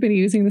feel like we've been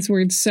using this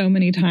word so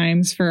many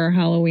times for our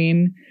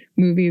Halloween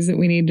movies that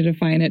we need to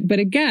define it. But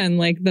again,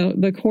 like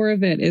the core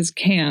of it is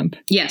camp.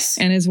 Yes.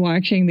 And is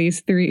watching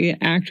these three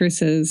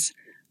actresses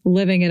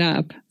living it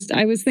up.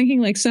 I was thinking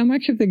like so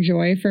much of the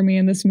joy for me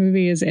in this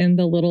movie is in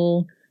the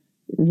little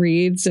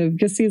reads of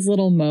just these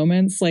little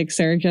moments, like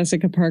Sarah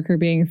Jessica Parker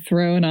being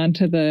thrown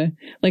onto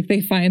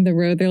they find the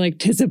road, they're like,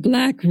 'tis a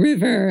black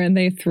river, and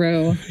they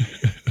throw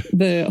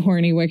the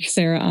horny witch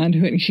Sarah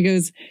onto it, and she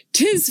goes,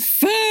 'tis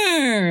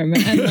firm,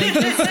 and like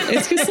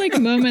it's just like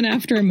moment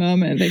after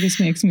moment that just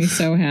makes me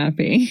so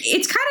happy.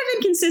 It's kind of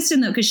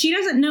inconsistent, though, because she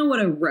doesn't know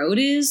what a road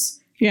is.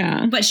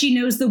 Yeah. But she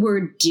knows the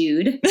word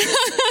dude.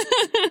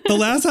 The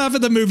last half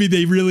of the movie,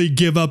 they really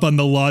give up on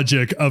the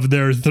logic of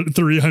their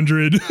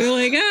 300. They're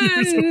like,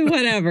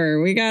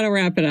 whatever, we gotta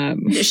wrap it up.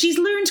 She's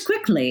learned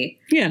quickly.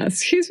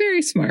 Yes, she's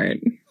very smart.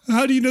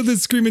 How do you know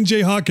this Screamin'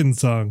 Jay Hawkins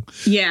song?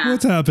 Yeah.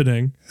 What's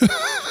happening?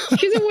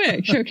 She's a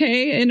witch,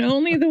 okay? In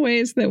only the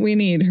ways that we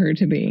need her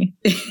to be.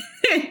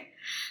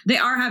 They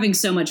are having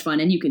so much fun,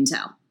 and you can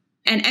tell.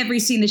 And every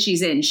scene that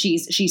she's in,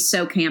 she's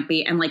so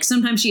campy. And like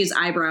sometimes she has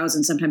eyebrows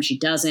and sometimes she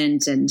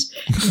doesn't. And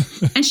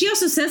and she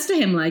also says to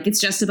him, like,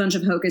 it's just a bunch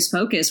of hocus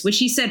pocus, which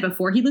he said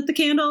before he lit the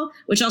candle,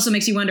 which also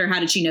makes you wonder,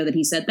 how did she know that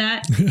he said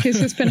that? He's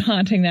just been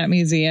haunting that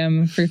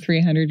museum for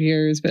 300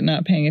 years, but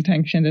not paying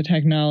attention to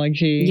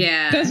technology.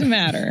 Yeah. Doesn't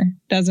matter.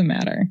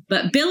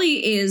 But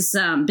Billy is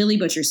Billy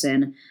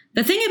Butcherson.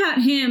 The thing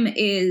about him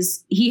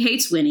is he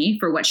hates Winnie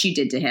for what she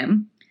did to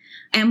him.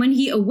 And when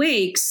he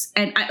awakes,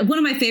 and one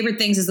of my favorite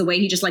things is the way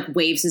he just like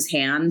waves his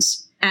hand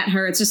at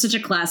her. It's just such a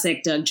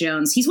classic Doug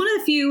Jones. He's one of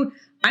the few.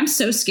 I'm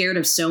so scared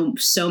of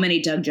so many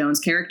Doug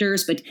Jones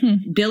characters, but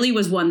Billy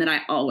was one that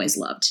I always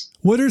loved.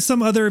 What are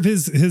some other of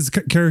his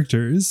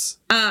characters?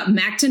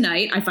 Mac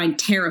Tonight, I find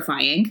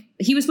terrifying.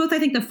 He was both, I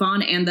think, the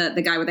fawn and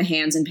the guy with the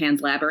hands in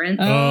Pan's Labyrinth.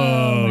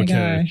 Oh my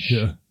gosh.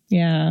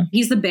 Yeah.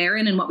 He's the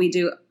Baron in What We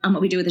Do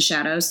with the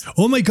Shadows.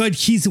 Oh my God,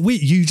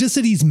 wait, you just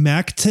said he's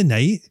Mac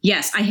Tonight?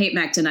 Yes, I hate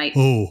Mac Tonight.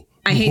 Oh.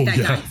 I hate that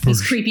guy.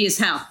 He's sure. creepy as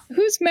hell.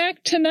 Who's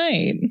Mac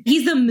Tonight?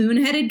 He's the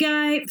moon-headed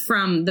guy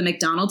from the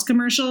McDonald's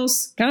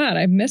commercials. God,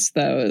 I missed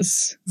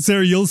those.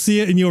 Sarah, you'll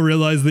see it and you'll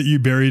realize that you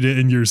buried it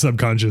in your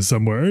subconscious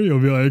somewhere. You'll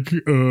be like,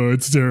 oh,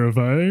 it's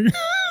terrifying.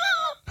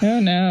 Oh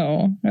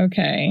no.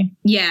 Okay.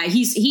 Yeah,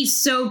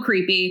 he's so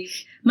creepy.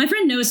 My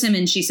friend knows him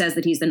and she says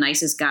that he's the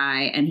nicest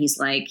guy and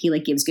he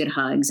gives good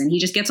hugs and he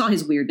just gets all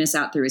his weirdness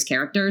out through his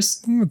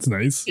characters. That's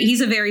nice. He's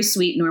a very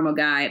sweet, normal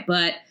guy,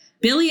 but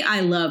Billy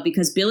I love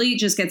because Billy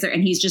just gets there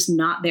and he's just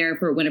not there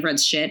for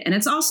Winifred's shit. And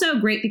it's also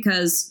great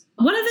because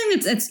one of the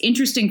things that's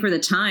interesting for the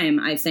time,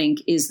 I think,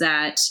 is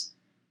that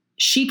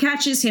she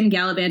catches him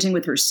gallivanting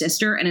with her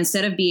sister, and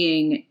instead of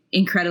being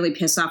incredibly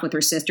pissed off with her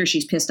sister,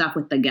 she's pissed off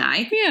with the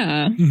guy.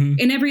 Yeah. Mm-hmm.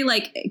 In every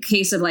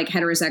case of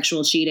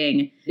heterosexual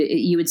cheating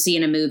you would see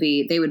in a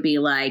movie, they would be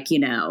like, you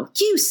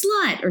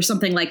slut or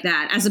something like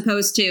that, as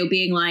opposed to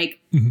being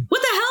like,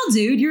 what the hell,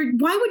 dude?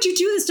 Why would you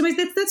do this to me?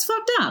 That's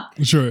fucked up.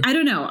 Sure. I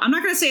don't know. I'm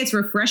not going to say it's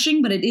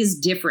refreshing, but it is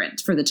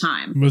different for the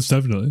time. Most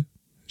definitely.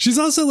 She's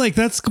also like,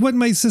 that's what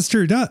my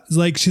sister does.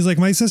 Like, she's like,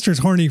 my sister's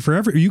horny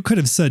forever. You could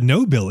have said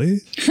no, Billy.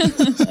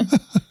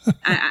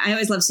 I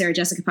always love Sarah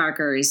Jessica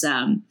Parker's,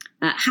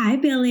 hi,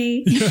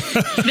 Billy.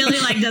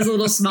 Billy does a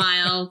little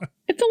smile.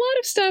 It's a lot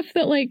of stuff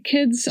that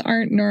kids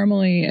aren't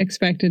normally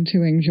expected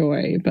to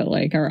enjoy, but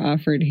are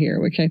offered here,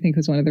 which I think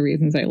was one of the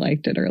reasons I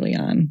liked it early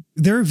on.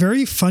 There are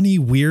very funny,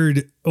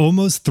 weird,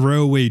 almost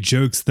throwaway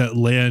jokes that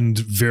land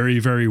very,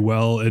 very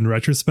well in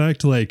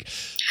retrospect.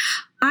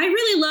 I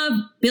really love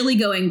Billy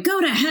going, go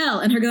to hell,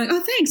 and her going, oh,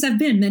 thanks, I've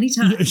been many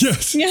times.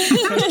 Yes. Yeah.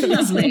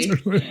 Lovely.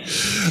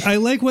 I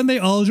like when they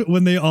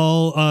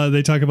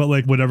talk about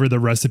like whatever the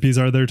recipes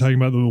are they're talking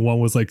about. The one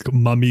was like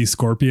mummy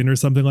scorpion or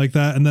something like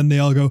that. And then they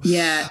all go,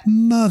 Yeah.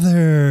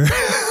 Mother.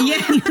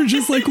 Yeah. You're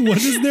just like, what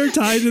is their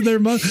tie to their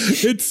mother?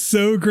 It's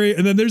so great.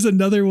 And then there's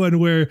another one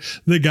where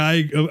the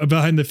guy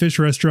behind the fish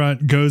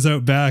restaurant goes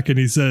out back and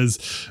he says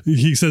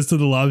to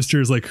the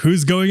lobsters, like,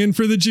 who's going in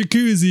for the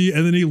jacuzzi?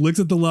 And then he looks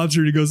at the lobster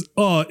and he goes,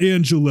 oh,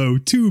 Angelo,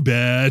 too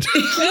bad.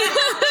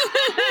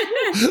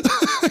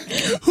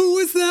 Who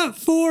was that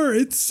for?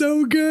 It's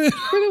so good.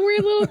 For the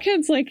weird little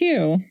kids like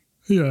you.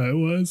 Yeah, it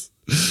was.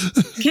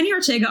 Kenny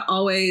Ortega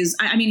always,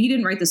 I mean, he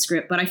didn't write the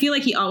script, but I feel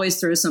like he always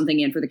throws something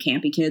in for the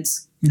campy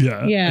kids.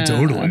 Yeah,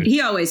 totally. He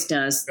always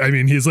does. I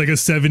mean, he's like a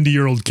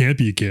 70-year-old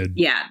campy kid.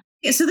 Yeah.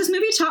 So this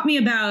movie taught me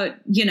about,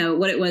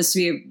 what it was to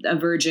be a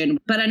virgin.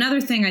 But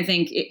another thing I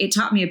think it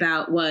taught me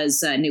about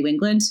was New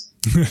England.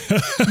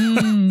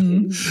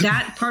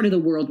 That part of the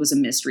world was a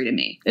mystery to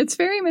me. It's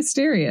very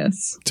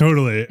mysterious.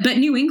 Totally. But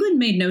New England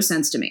made no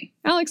sense to me.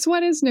 Alex,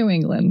 what is New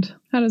England?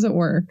 How does it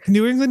work?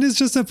 New England is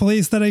just a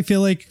place that I feel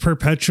like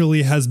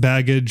perpetually has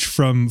baggage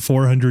from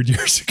 400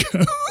 years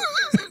ago.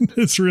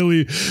 It's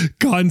really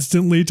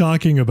constantly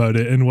talking about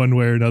it in one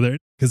way or another.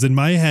 Because in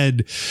my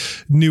head,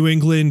 New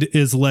England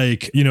is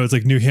like, it's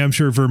like New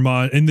Hampshire,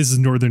 Vermont, and this is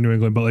northern New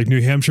England, but like New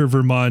Hampshire,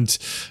 Vermont,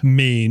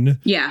 Maine.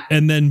 Yeah.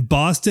 And then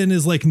Boston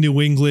is like New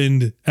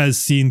England as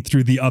seen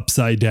through the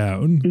upside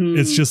down.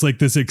 It's just like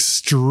this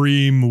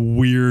extreme,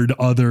 weird,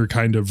 other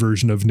kind of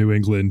version of New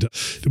England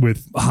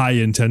with high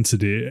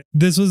intensity.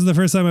 This was the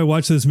first time I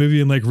watched this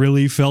movie and like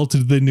really felt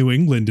the New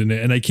England in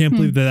it. And I can't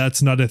believe that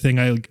that's not a thing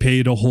I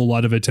paid a whole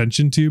lot of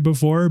attention to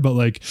before, but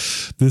like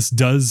this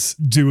does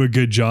do a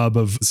good job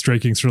of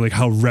striking sort of like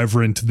how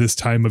reverent this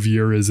time of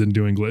year is in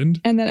New England.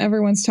 And then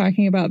everyone's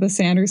talking about the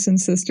Sanderson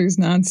sisters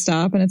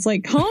nonstop, and it's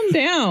like, calm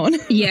down.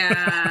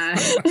 Yeah.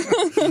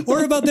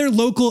 Or about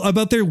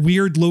their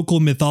weird local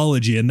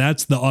mythology, and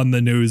that's the on the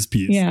nose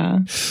piece. Yeah.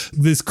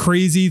 This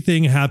crazy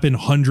thing happened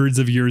hundreds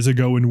of years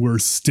ago, and we're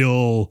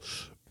still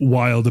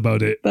wild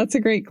about it. That's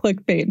a great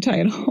clickbait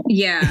title.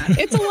 Yeah.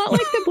 It's a lot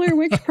like the Blair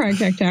Witch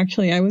Project,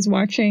 actually. I was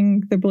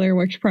watching the Blair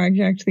Witch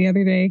Project the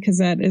other day because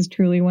that is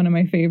truly one of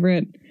my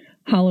favorite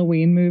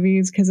Halloween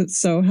movies because it's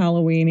so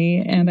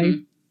Halloween-y and I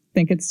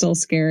think it's still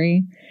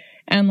scary.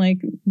 And like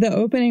the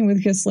opening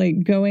with just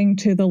like going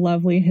to the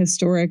lovely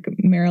historic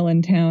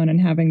Maryland town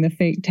and having the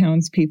fake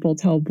townspeople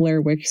tell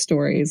Blair Witch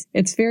stories.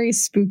 It's very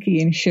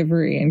spooky and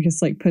shivery and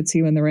just like puts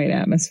you in the right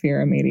atmosphere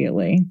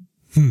immediately.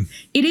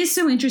 It is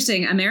so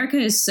interesting. America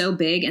is so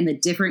big, and the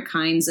different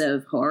kinds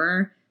of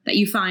horror that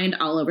you find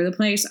all over the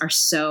place are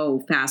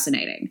so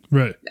fascinating.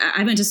 Right.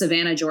 I've been to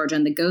Savannah, Georgia,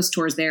 and the ghost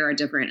tours there are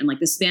different. And like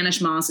the Spanish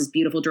moss is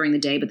beautiful during the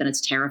day, but then it's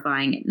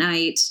terrifying at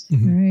night.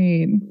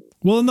 Right.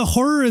 Well, and the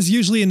horror is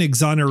usually an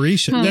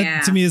exoneration.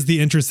 That to me is the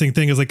interesting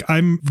thing is like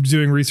I'm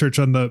doing research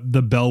on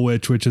the Bell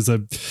Witch, which is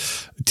a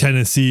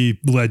Tennessee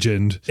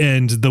legend,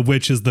 and the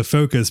witch is the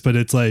focus, but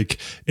it's like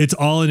it's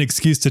all an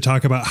excuse to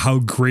talk about how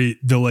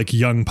great the like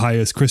young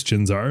pious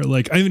Christians are.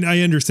 Like, I mean,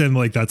 I understand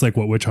like that's like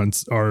what witch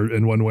hunts are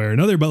in one way or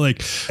another, but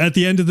like at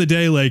the end of the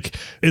day, like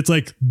it's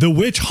like the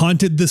witch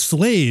haunted the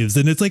slaves,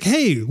 and it's like,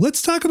 hey,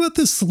 let's talk about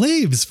the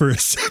slaves for a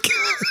second.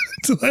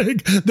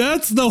 Like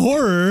that's the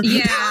horror.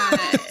 Yeah.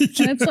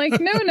 And it's like,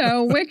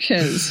 no,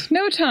 witches.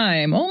 No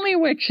time. Only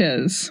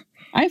witches.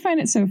 I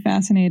find it so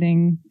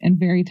fascinating and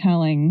very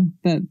telling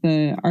that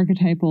the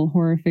archetypal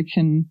horror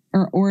fiction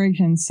or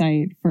origin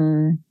site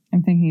for,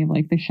 I'm thinking of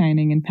like The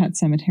Shining and Pet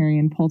Sematary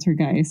and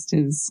Poltergeist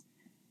is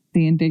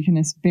the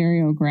indigenous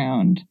burial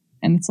ground.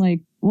 And it's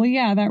like, well,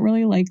 yeah, that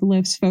really like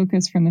lifts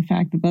focus from the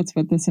fact that that's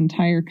what this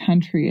entire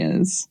country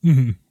is.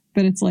 Mm-hmm.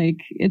 But it's like,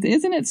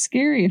 isn't it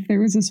scary if there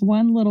was this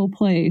one little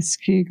place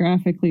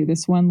geographically,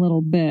 this one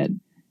little bit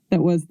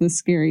that was the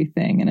scary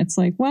thing? And it's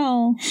like,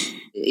 well,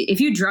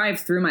 if you drive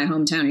through my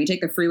hometown or you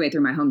take the freeway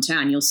through my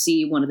hometown, you'll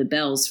see one of the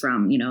bells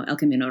from, El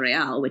Camino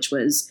Real, which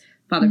was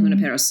Father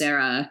Junipero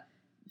Serra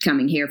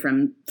coming here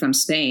from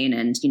Spain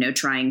and,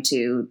 trying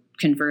to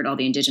convert all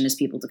the indigenous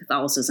people to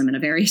Catholicism in a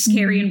very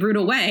scary and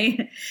brutal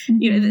way.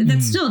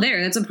 That's still there.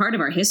 That's a part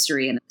of our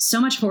history. And so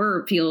much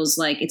horror feels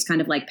like it's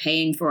kind of like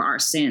paying for our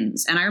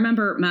sins. And I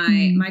remember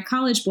my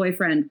college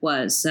boyfriend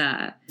was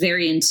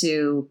very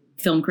into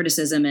film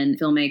criticism and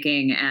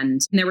filmmaking.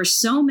 And there were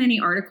so many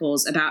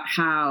articles about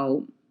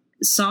how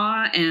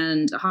Saw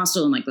and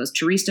Hostel and like those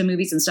Turista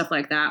movies and stuff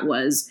like that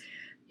was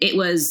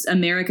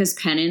America's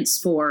penance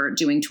for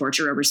doing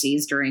torture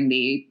overseas during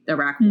the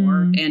Iraq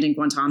War and in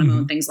Guantanamo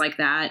and things like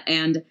that.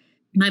 And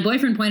my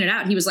boyfriend pointed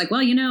out, he was like,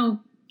 well,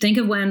 think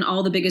of when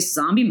all the biggest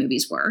zombie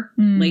movies were,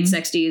 late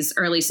 60s,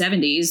 early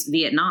 70s,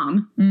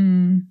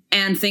 Vietnam.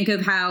 And think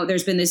of how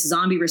there's been this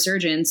zombie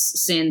resurgence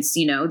since,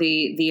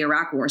 the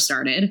Iraq War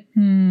started.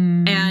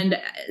 And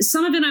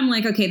some of it I'm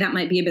like, okay, that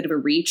might be a bit of a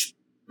reach.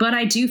 But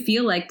I do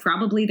feel like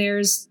probably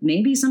there's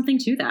maybe something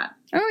to that.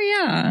 Oh,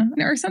 yeah.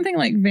 Or something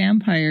like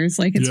vampires.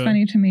 Like, it's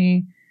funny to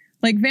me.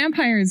 Like,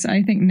 vampires,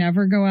 I think,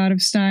 never go out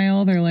of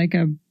style. They're like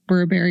a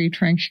Burberry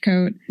trench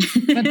coat.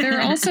 But they're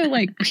also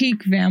like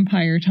peak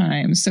vampire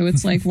times. So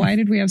it's like, why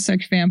did we have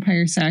such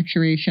vampire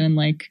saturation in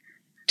like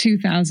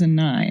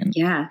 2009?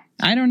 Yeah.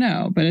 I don't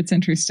know, but it's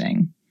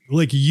interesting.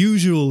 Like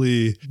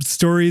usually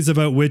stories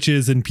about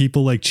witches and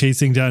people like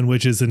chasing down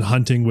witches and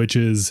hunting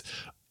witches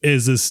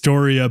is a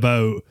story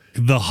about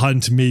the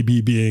hunt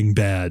maybe being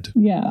bad.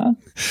 Yeah.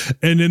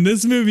 And in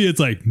this movie, it's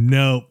like,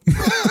 no,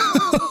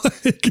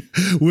 like,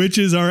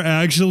 witches are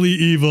actually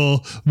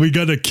evil. We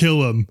got to kill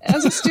them.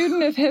 As a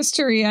student of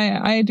history,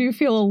 I do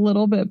feel a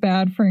little bit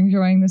bad for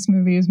enjoying this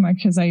movie as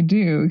much as I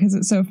do, because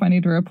it's so funny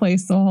to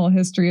replace the whole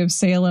history of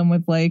Salem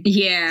with like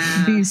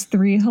these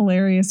 3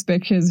 hilarious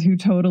bitches who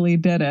totally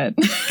did it.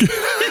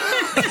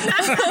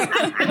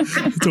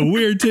 It's a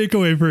weird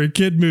takeaway for a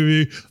kid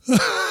movie.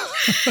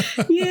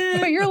 Yeah.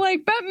 But you're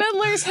like, Bette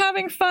Midler's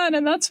having fun,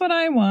 and that's what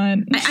I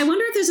want. I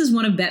wonder if this is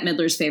one of Bette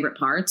Midler's favorite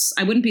parts.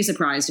 I wouldn't be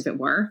surprised if it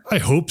were. I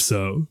hope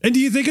so. And do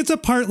you think it's a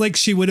part like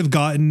she would have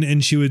gotten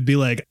and she would be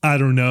like, I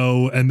don't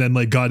know, and then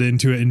like got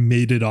into it and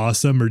made it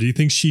awesome? Or do you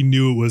think she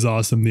knew it was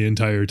awesome the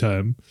entire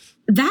time?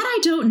 That I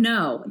don't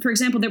know. For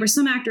example, there were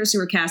some actors who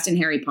were cast in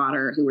Harry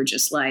Potter who were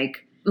just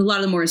like, a lot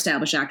of the more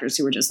established actors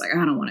who were just like,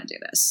 I don't want to do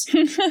this.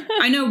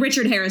 I know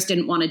Richard Harris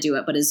didn't want to do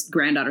it, but his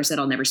granddaughter said,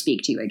 I'll never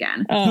speak to you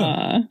again.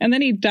 And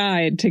then he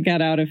died to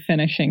get out of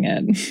finishing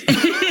it.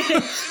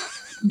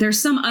 There's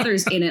some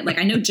others in it. Like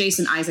I know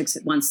Jason Isaacs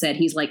once said,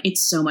 he's like,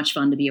 it's so much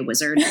fun to be a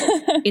wizard.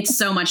 It's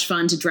so much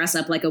fun to dress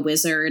up like a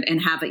wizard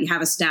and have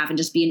a staff and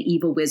just be an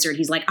evil wizard.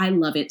 He's like, I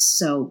love it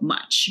so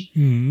much.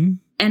 Mm-hmm.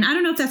 And I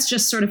don't know if that's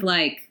just sort of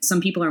like some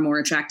people are more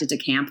attracted to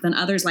camp than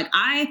others. Like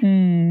I've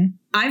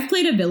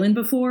played a villain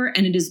before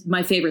and it is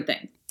my favorite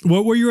thing.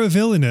 What were you a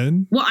villain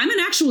in? Well, I'm an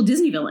actual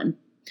Disney villain.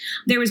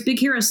 There was Big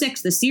Hero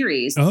 6, the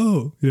series.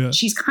 Oh, yeah.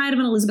 She's kind of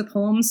an Elizabeth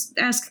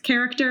Holmes-esque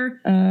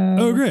character.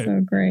 Oh, great.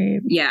 So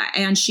great. Yeah,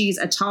 and she's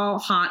a tall,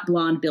 hot,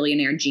 blonde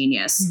billionaire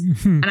genius.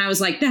 And I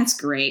was like, that's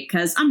great,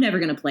 because I'm never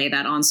going to play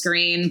that on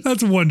screen.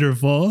 That's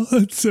wonderful.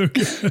 That's so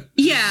good.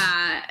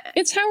 Yeah.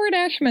 It's Howard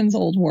Ashman's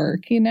old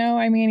work, you know?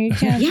 I mean, you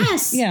can't...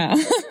 Yes. Yeah.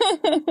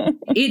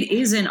 It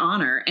is an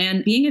honor.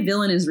 And being a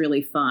villain is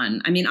really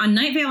fun. I mean, on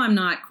Night Vale, I'm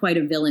not quite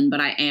a villain, but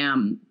I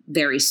am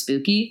very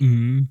spooky.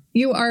 Mm-hmm.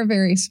 You are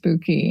very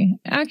spooky.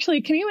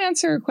 Actually, can you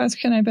answer a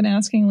question I've been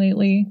asking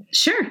lately?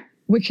 Sure.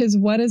 Which is,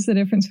 what is the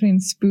difference between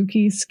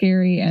spooky,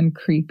 scary, and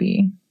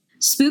creepy?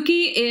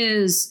 Spooky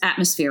is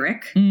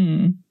atmospheric.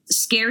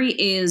 Scary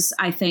is,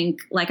 I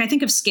think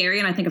of scary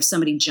and I think of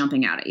somebody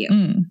jumping out at you.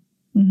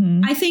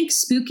 Mm-hmm. I think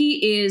spooky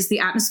is the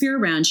atmosphere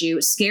around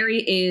you.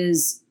 Scary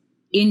is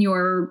in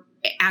your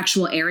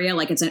actual area,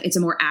 like it's a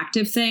more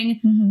active thing.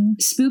 Mm-hmm.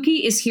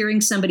 Spooky is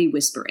hearing somebody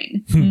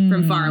whispering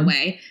from far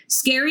away.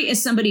 Scary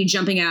is somebody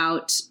jumping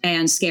out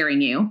and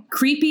scaring you.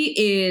 Creepy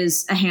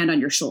is a hand on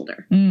your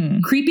shoulder.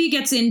 Creepy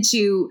gets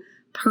into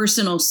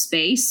personal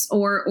space,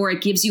 or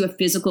it gives you a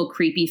physical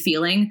creepy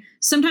feeling.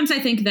 Sometimes I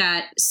think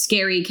that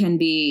scary can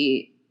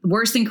be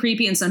worse than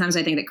creepy, and sometimes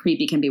I think that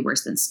creepy can be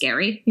worse than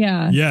scary.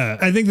 Yeah,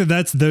 I think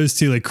that's those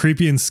two, like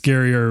creepy and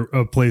scary, are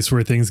a place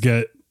where things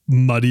get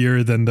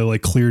muddier than the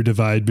like clear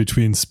divide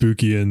between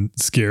spooky and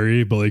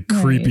scary, but like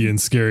creepy and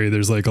scary,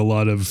 there's like a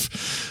lot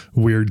of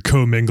weird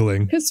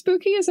commingling. Because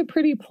spooky is a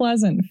pretty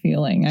pleasant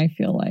feeling, I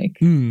feel like.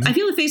 I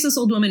feel the Faceless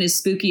Old Woman is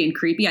spooky and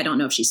creepy. I don't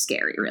know if she's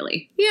scary,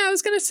 really. Yeah, I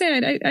was gonna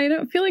say I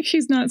don't feel like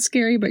she's not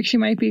scary, but she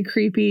might be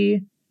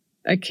creepy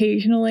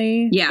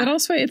occasionally. Yeah. But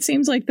also it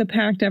seems like the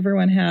pact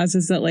everyone has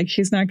is that like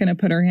she's not going to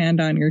put her hand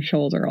on your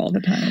shoulder all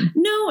the time.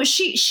 No,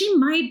 she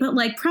might, but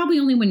like probably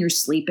only when you're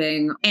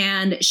sleeping.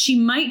 And she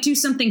might do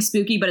something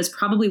spooky, but it's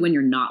probably when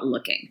you're not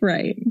looking.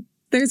 Right.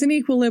 There's an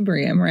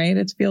equilibrium, right?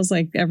 It feels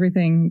like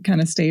everything kind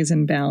of stays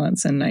in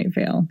balance in Night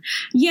Vale.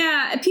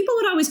 Yeah. People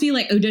would always be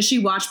like, oh, does she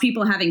watch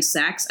people having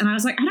sex? And I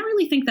was like, I don't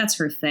really think that's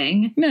her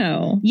thing.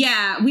 No.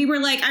 Yeah. We were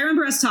like, I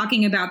remember us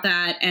talking about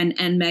that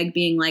and Meg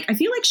being like, I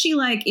feel like she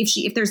like,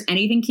 if there's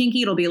anything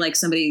kinky, it'll be like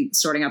somebody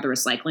sorting out the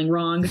recycling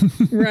wrong.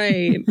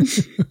 Right.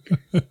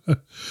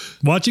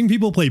 Watching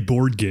people play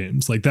board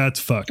games, like that's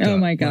fucked up. Oh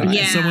my God. Like,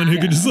 Yeah. someone who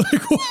could just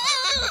like,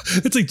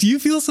 it's like, do you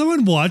feel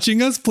someone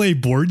watching us play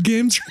board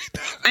games right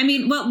now? I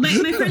mean, well, my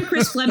friend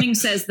Chris Fleming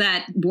says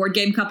that board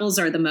game couples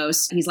are the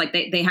most, he's like,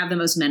 they have the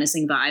most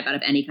menacing vibe out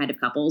of any kind of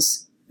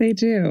couples. They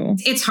do.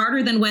 It's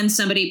harder than when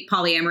somebody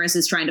polyamorous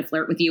is trying to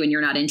flirt with you and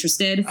you're not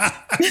interested.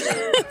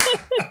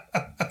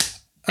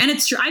 And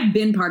it's true. I've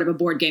been part of a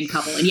board game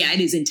couple, and yeah, it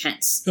is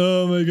intense.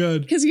 Oh my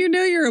God. Because you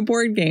know you're a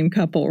board game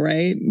couple,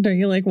 right? Don't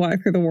you like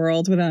walk through the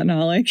world without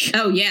knowledge?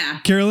 Oh, yeah.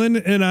 Carolyn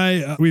and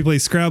I, we play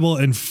Scrabble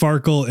and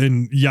Farkle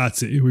and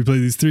Yahtzee. We play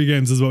these 3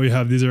 games is what we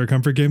have. These are our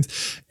comfort games.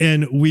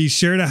 And we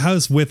shared a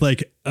house with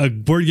like a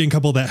board game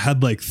couple that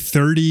had like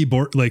 30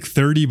 board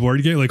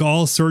games, like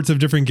all sorts of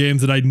different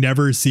games that I'd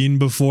never seen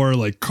before,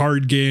 like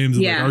card games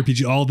and like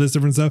RPG, all this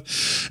different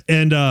stuff.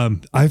 And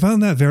I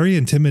found that very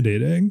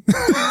intimidating.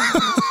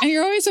 And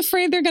you're always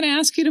afraid they're going to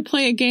ask you to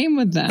play a game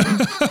with them.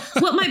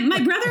 Well,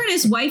 my brother and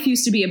his wife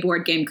used to be a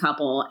board game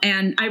couple.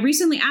 And I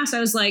recently asked, I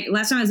was like,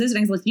 last time I was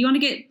visiting, I was like, do you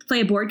want to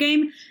play a board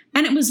game?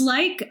 And it was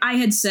like I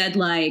had said,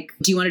 like,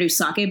 do you want to do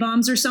sake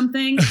bombs or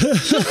something?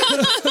 Because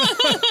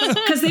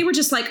they were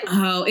just like,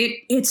 oh,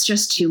 it's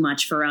just too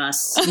much for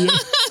us. I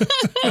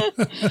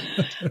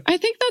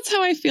think that's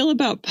how I feel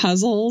about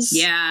puzzles.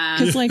 Yeah.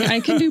 Because, like, I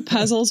can do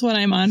puzzles when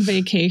I'm on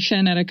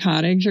vacation at a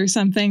cottage or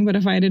something. But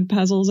if I did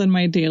puzzles in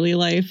my daily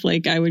life,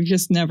 like, I would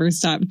just never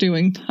stop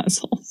doing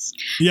puzzles.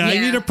 Yeah, I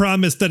need a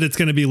promise that it's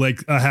going to be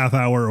like a half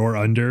hour or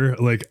under.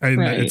 Like,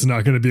 it's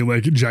not going to be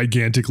like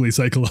gigantically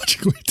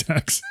psychologically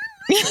taxing.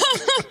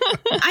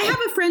 I have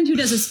a friend who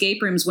does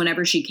escape rooms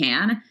whenever she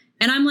can.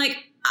 And I'm like,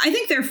 I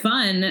think they're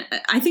fun.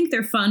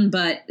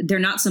 But they're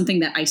not something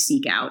that I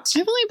seek out.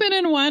 I've only been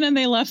in one and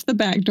they left the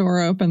back door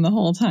open the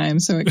whole time.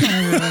 So it kind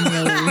of ruined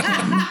the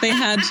illusion. They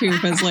had to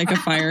as like a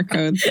fire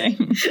code thing.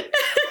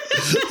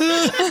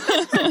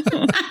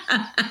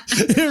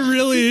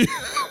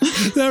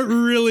 That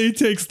really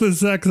takes the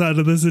sex out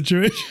of the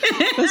situation.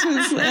 This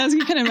was, as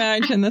you can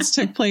imagine, this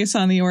took place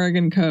on the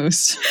Oregon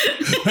coast.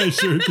 I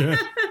sure can.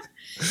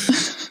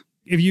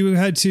 If you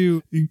had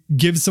to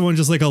give someone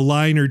just like a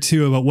line or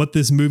two about what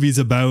this movie's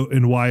about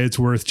and why it's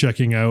worth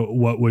checking out,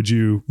 what would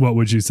you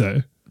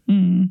say?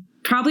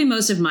 Probably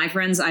most of my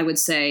friends, I would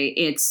say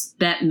it's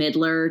Bette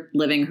Midler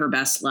living her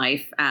best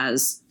life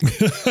as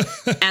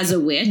a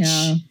witch.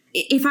 Yeah.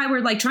 If I were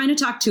like trying to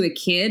talk to a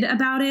kid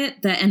about it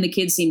and the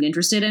kids seemed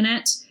interested in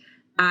it,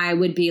 I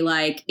would be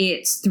like,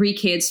 it's 3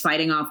 kids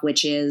fighting off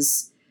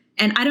witches.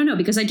 And I don't know,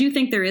 because I do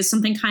think there is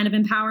something kind of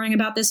empowering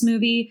about this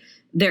movie.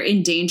 They're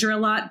in danger a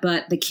lot,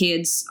 but the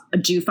kids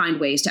do find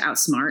ways to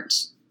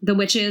outsmart the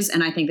witches.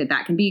 And I think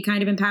that can be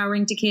kind of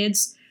empowering to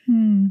kids.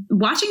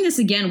 Watching this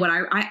again,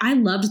 I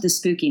loved the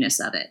spookiness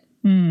of it.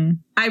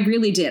 I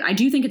really did. I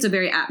do think it's a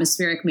very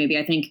atmospheric movie.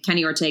 I think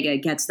Kenny Ortega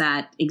gets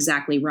that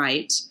exactly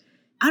right.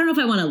 I don't know if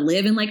I want to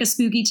live in like a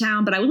spooky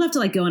town, but I would love to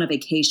like go on a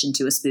vacation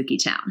to a spooky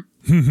town.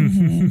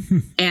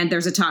 And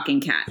there's a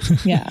talking cat.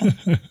 Yeah.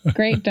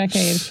 Great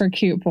decade for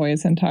cute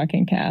boys and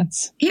talking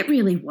cats. It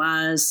really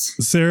was.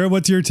 Sarah,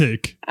 what's your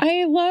take?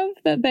 I love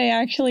that they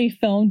actually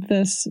filmed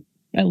this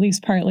at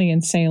least partly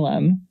in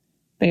Salem.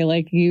 They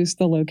like used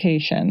the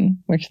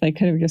location, which they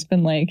could have just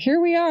been like, here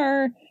we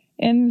are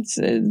in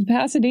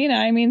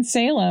Pasadena.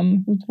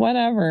 Salem,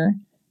 whatever.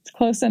 It's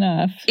close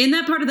enough. In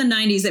that part of the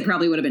 90s, it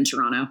probably would have been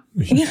Toronto.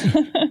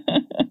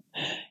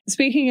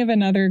 Speaking of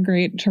another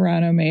great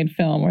Toronto-made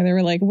film where they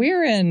were like,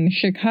 we're in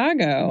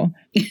Chicago.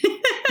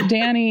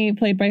 Danny,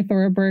 played by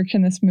Thora Birch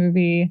in this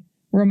movie,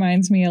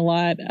 reminds me a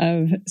lot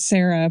of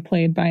Sarah,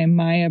 played by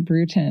Maya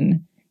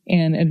Bruton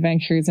in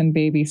Adventures in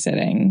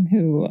Babysitting,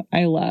 who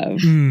I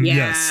love.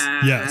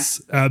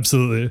 Yes,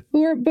 absolutely.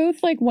 Who are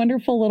both like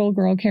wonderful little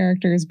girl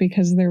characters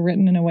because they're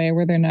written in a way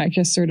where they're not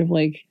just sort of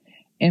like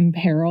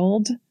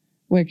imperiled,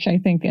 which I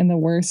think in the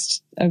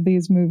worst of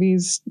these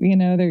movies,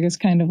 they're just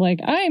kind of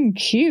like, I'm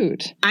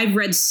cute. I've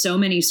read so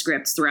many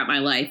scripts throughout my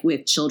life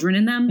with children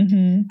in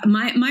them.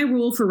 My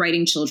rule for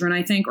writing children,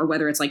 I think, or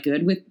whether it's like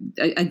good with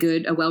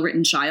a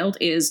well-written child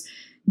is,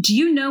 do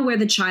you know where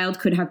the child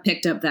could have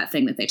picked up that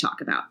thing that they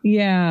talk about?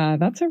 Yeah,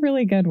 that's a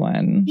really good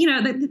one.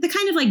 The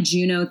kind of like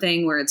Juno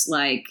thing where it's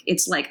like,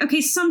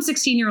 okay, some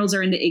 16-year-olds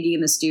are into Iggy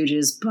and the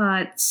Stooges,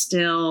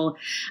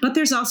 but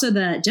there's also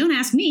the don't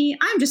ask me,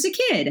 I'm just a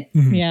kid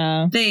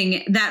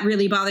thing that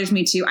really bothers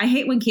me too. I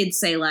hate when kids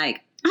say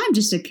like, I'm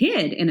just a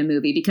kid in a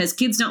movie, because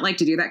kids don't like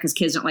to do that because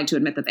kids don't like to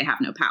admit that they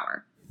have no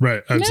power.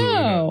 Right. Absolutely.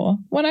 No.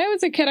 When I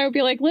was a kid, I would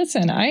be like,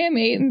 listen, I am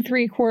 8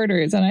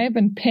 3/4 and I have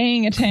been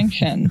paying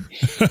attention.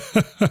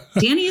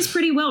 Danny is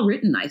pretty well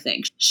written, I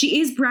think.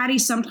 She is bratty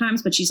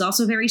sometimes, but she's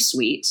also very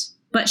sweet.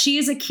 But she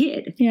is a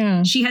kid.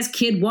 Yeah. She has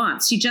kid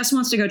wants. She just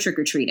wants to go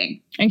trick-or-treating.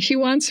 And she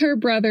wants her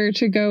brother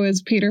to go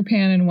as Peter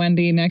Pan and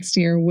Wendy next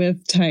year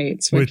with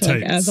tights. Which,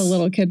 like, as a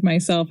little kid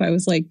myself, I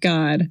was like,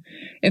 God,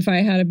 if I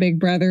had a big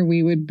brother,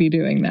 we would be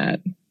doing that.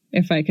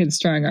 If I could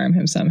strong arm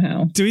him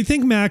somehow. Do we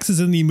think Max is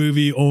in the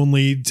movie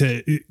only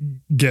to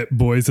get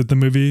boys at the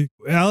movie?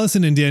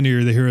 Allison and Danny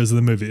are the heroes of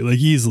the movie, like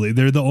easily.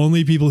 They're the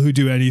only people who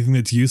do anything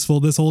that's useful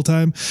this whole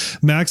time.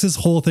 Max's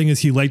whole thing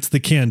is he lights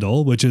the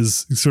candle, which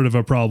is sort of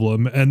a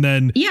problem. And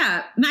then...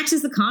 Yeah, Max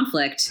is the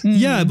conflict.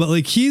 Yeah, but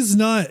like he's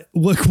not...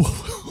 Like,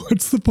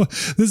 what's the point?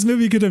 This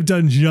movie could have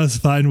done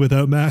just fine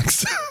without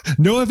Max.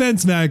 No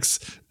offense, Max,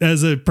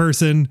 as a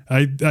person.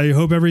 I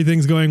hope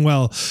everything's going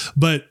well.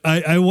 But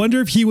I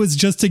wonder if he was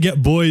just to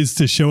get boys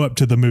to show up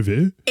to the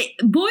movie.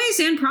 Boys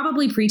and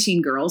probably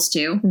preteen girls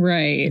too.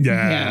 Right.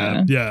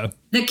 Yeah.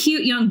 The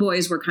cute young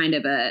boys were kind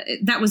of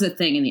that was a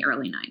thing in the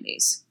early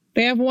 90s.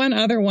 They have one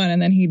other one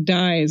and then he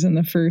dies in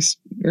the first,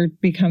 or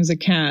becomes a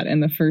cat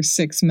in the first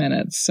 6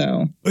 minutes.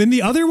 So. And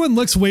the other one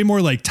looks way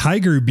more like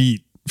Tiger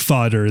Beat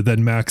fodder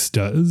than Max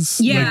does.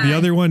 Yeah. Like the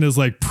other one is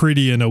like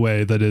pretty in a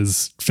way that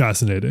is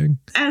fascinating.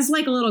 As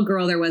like a little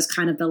girl, there was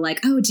kind of the like,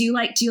 oh, do you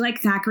like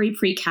Thackeray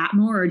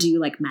pre-Catmore or do you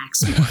like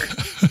Max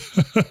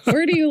more?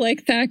 Or do you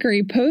like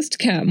Thackeray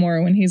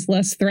post-Catmore when he's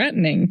less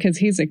threatening because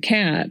he's a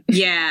cat?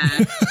 Yeah,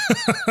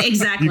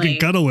 exactly. You can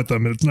cuddle with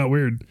them. It's not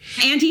weird.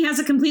 And he has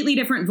a completely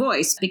different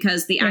voice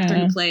because the actor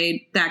who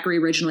played Thackeray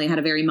originally had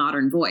a very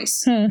modern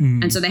voice. Huh.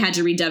 And so they had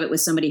to redub it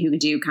with somebody who could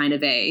do kind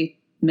of a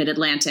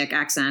mid-Atlantic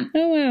accent.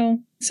 Oh, wow.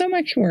 So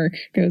much work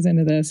goes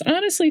into this.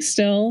 Honestly,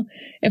 still,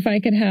 if I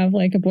could have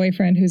like a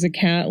boyfriend who's a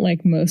cat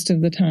like most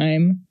of the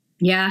time.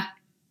 Yeah.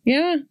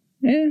 Yeah.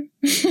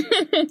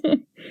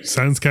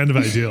 Sounds kind of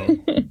ideal.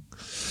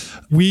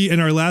 We, in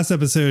our last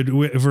episode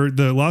for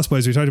the Lost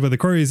Boys, we talked about the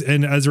Coreys.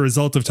 And as a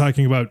result of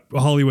talking about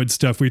Hollywood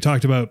stuff, we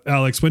talked about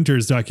Alex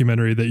Winter's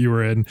documentary that you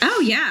were in. Oh,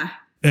 yeah.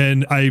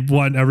 And I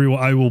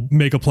will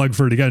make a plug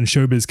for it again.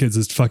 Showbiz Kids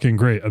is fucking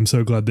great. I'm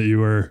so glad that you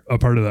were a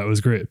part of that. It was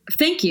great.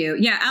 Thank you.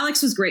 Yeah,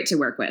 Alex was great to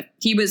work with.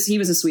 He was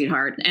a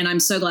sweetheart. And I'm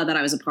so glad that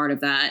I was a part of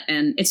that.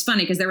 And it's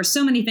funny because there were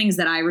so many things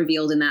that I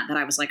revealed in that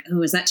I was like,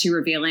 oh, is that too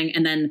revealing?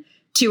 And then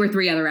 2 or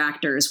 3 other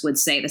actors would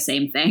say the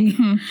same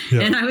thing.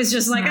 Yeah. And I was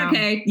just like,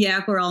 okay,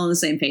 yeah, we're all on the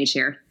same page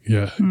here.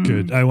 Yeah,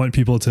 good. I want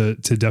people to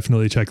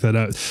definitely check that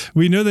out.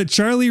 We know that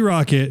Charlie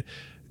Rocket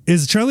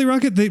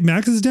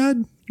Max's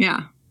dad?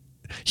 Yeah.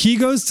 He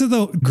goes to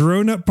the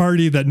grown-up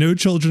party that no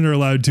children are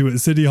allowed to at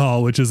City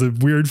Hall, which is a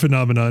weird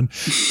phenomenon.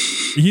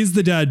 He's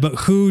the dad, but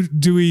who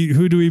do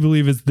we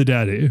believe is the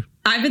daddy?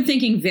 I've been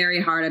thinking very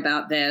hard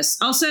about this.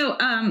 Also,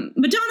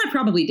 Madonna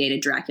probably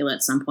dated Dracula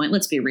at some point.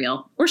 Let's be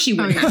real. Or she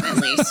would have at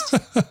least.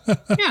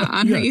 Yeah,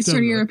 on her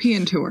Eastern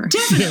European tour.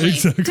 Definitely. Yeah,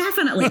 exactly.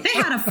 Definitely. They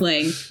had a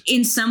fling.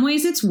 In some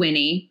ways, it's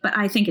Winnie, but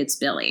I think it's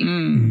Billy.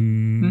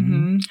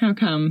 How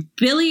come?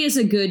 Billy is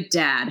a good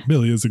dad.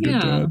 Billy is a good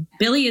dad.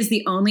 Billy is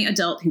the only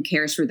adult who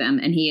cares for them,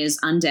 and he is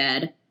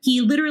undead. He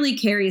literally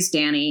carries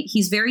Danny.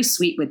 He's very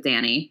sweet with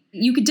Danny.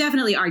 You could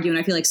definitely argue, and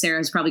I feel like Sarah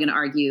is probably going to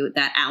argue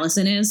that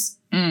Allison is.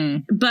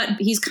 But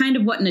he's kind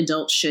of what an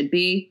adult should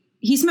be.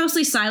 He's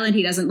mostly silent.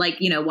 He doesn't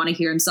want to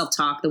hear himself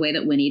talk the way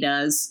that Winnie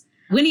does.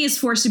 Winnie is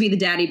forced to be the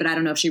daddy, but I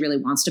don't know if she really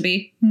wants to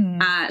be.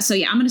 So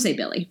yeah, I'm going to say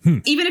Billy.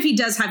 Even if he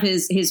does have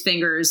his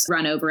fingers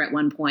run over at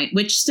one point,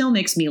 which still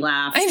makes me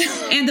laugh. I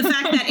know. And the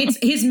fact that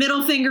his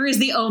middle finger is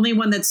the only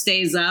one that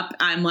stays up,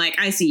 I'm like,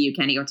 I see you,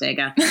 Kenny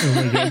Ortega. Oh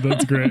my God,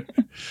 that's great.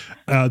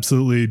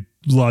 Absolutely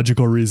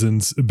logical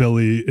reasons.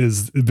 Billy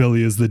is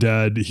the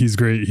dad. He's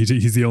great.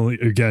 He's the only,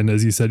 again,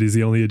 as you said, he's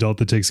the only adult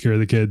that takes care of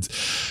the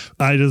kids.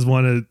 I just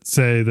want to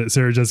say that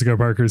Sarah Jessica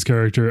Parker's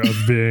character of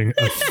being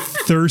a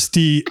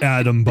thirsty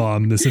atom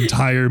bomb this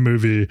entire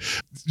movie,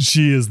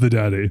 she is the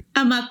daddy.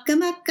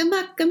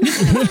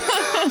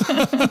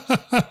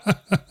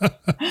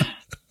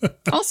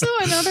 Also,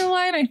 another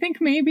line, I think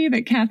maybe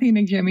that Kathy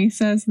Najimy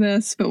says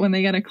this, but when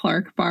they get a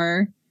Clark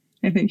bar,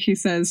 I think she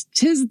says,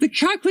 "'Tis the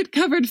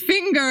chocolate-covered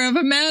finger of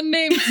a man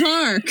named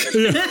Clark."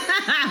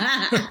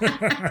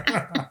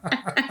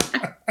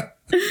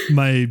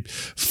 My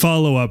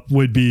follow-up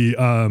would be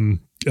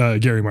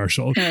Gary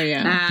Marshall. Oh,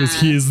 yeah. Because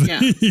he is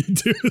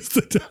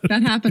the dad.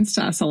 That happens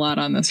to us a lot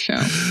on this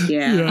show.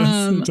 Yeah.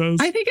 Yes, it does.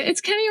 I think it's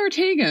Kenny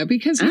Ortega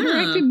because he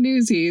directed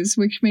Newsies,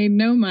 which made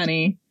no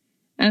money.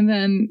 And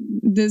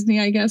then Disney,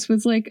 I guess,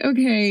 was like,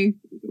 okay,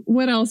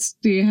 what else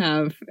do you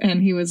have?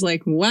 And he was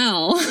like,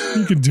 well,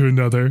 you can do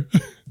another.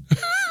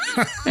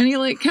 And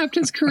he kept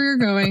his career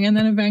going and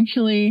then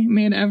eventually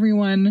made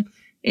everyone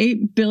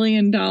 $8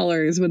 billion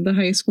with the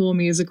High School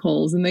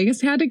Musicals. And they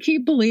just had to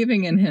keep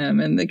believing in him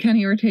and the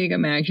Kenny Ortega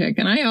magic.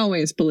 And I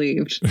always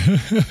believed.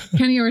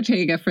 Kenny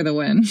Ortega for the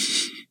win.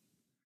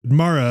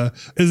 Mara,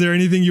 is there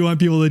anything you want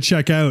people to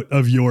check out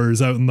of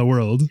yours out in the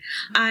world?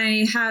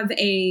 I have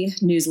a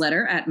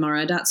newsletter at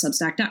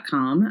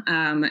mara.substack.com.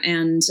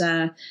 And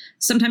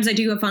sometimes I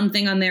do a fun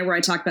thing on there where I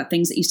talk about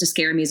things that used to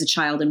scare me as a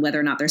child and whether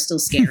or not they're still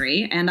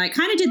scary. And I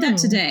kind of did that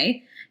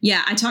today.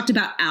 Yeah, I talked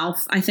about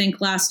Alf, I think,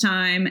 last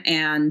time.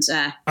 And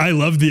I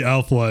love the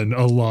Alf one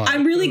a lot.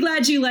 I'm really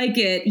glad you like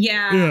it.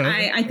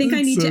 Yeah. I think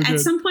I need to. At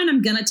some point,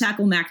 I'm going to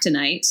tackle Mac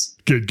Tonight.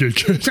 Good.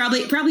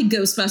 Probably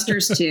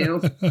Ghostbusters,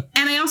 too.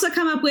 And I also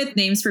come up with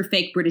names for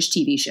fake British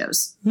TV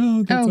shows.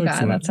 Oh, God,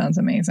 that sounds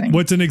amazing.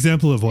 What's an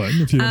example of one,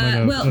 if you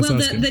don't mind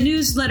the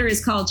newsletter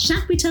is called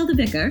Shan't We Tell the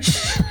Vicar?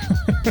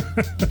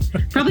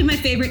 Probably my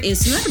favorite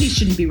is Celebrities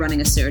Shouldn't Be Running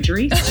a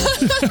Surgery.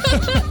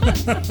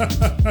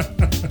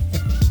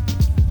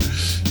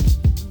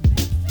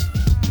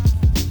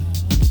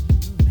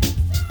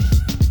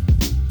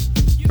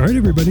 All right,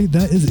 everybody,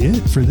 that is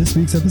it for this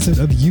week's episode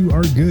of You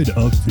Are Good,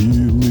 a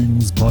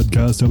feelings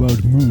podcast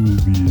about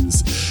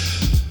movies.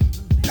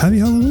 Happy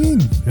Halloween.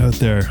 out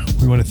there.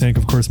 We want to thank,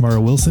 of course, Mara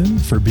Wilson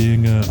for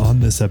being on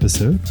this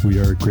episode. We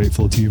are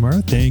grateful to you,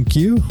 Mara. Thank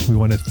you. We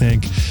want to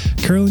thank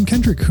Carolyn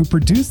Kendrick, who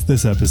produced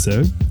this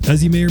episode.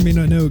 As you may or may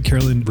not know,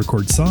 Carolyn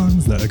records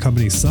songs that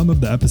accompany some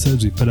of the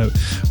episodes we put out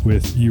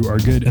with You Are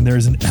Good. And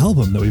there's an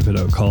album that we put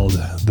out called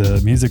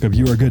The Music of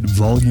You Are Good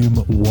Volume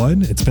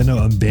 1. It's been out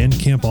on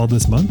Bandcamp all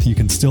this month. You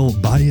can still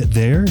buy it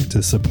there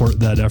to support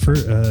that effort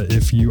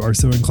if you are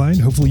so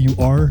inclined. Hopefully you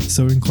are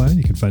so inclined.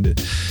 You can find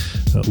it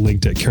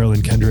linked at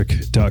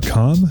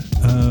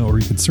carolynkendrick.com, or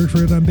you can search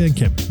for it on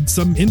Bandcamp.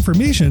 Some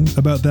information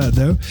about that,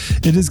 though.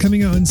 It is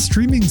coming out on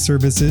streaming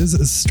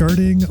services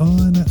starting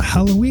on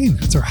Halloween.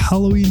 It's our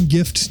Halloween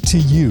gift to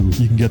you.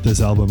 You can get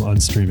this album on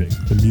streaming.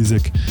 The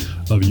Music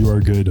of You Are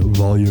Good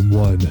Volume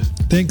 1.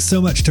 Thanks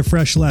so much to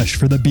Fresh Lesh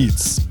for the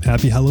beats.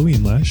 Happy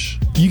Halloween, Lesh.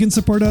 You can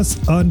support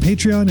us on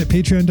Patreon at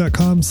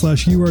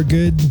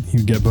patreon.com/youaregood. You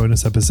can get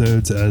bonus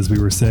episodes, as we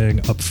were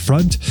saying up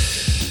front.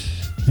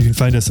 You can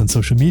find us on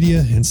social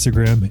media,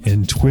 Instagram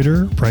and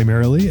Twitter,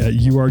 primarily at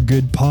You Are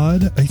Good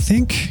Pod. I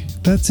think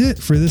that's it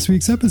for this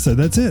week's episode.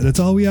 That's it. That's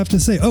all we have to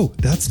say. Oh,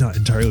 that's not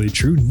entirely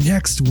true.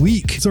 Next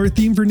week. So our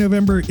theme for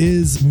November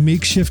is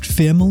makeshift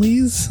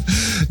families.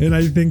 And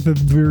I think that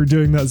we were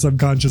doing that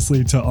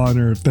subconsciously to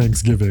honor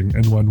Thanksgiving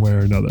in one way or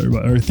another.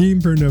 But our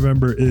theme for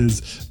November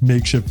is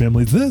makeshift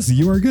families.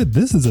 You Are Good.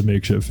 This is a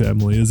makeshift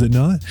family, is it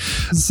not?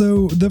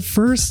 So the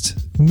first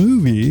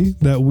movie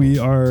that we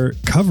are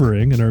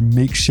covering in our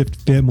Makeshift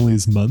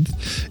Families month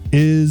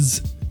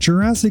is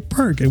Jurassic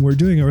Park, and we're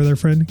doing it with our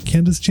friend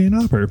Candace Jane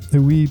Hopper,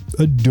 who we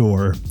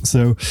adore.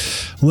 So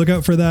look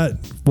out for that.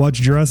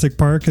 Watch Jurassic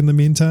Park in the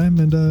meantime,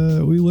 and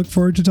we look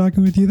forward to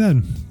talking with you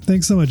then.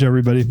 Thanks so much,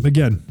 everybody.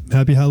 Again,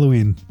 happy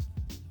Halloween.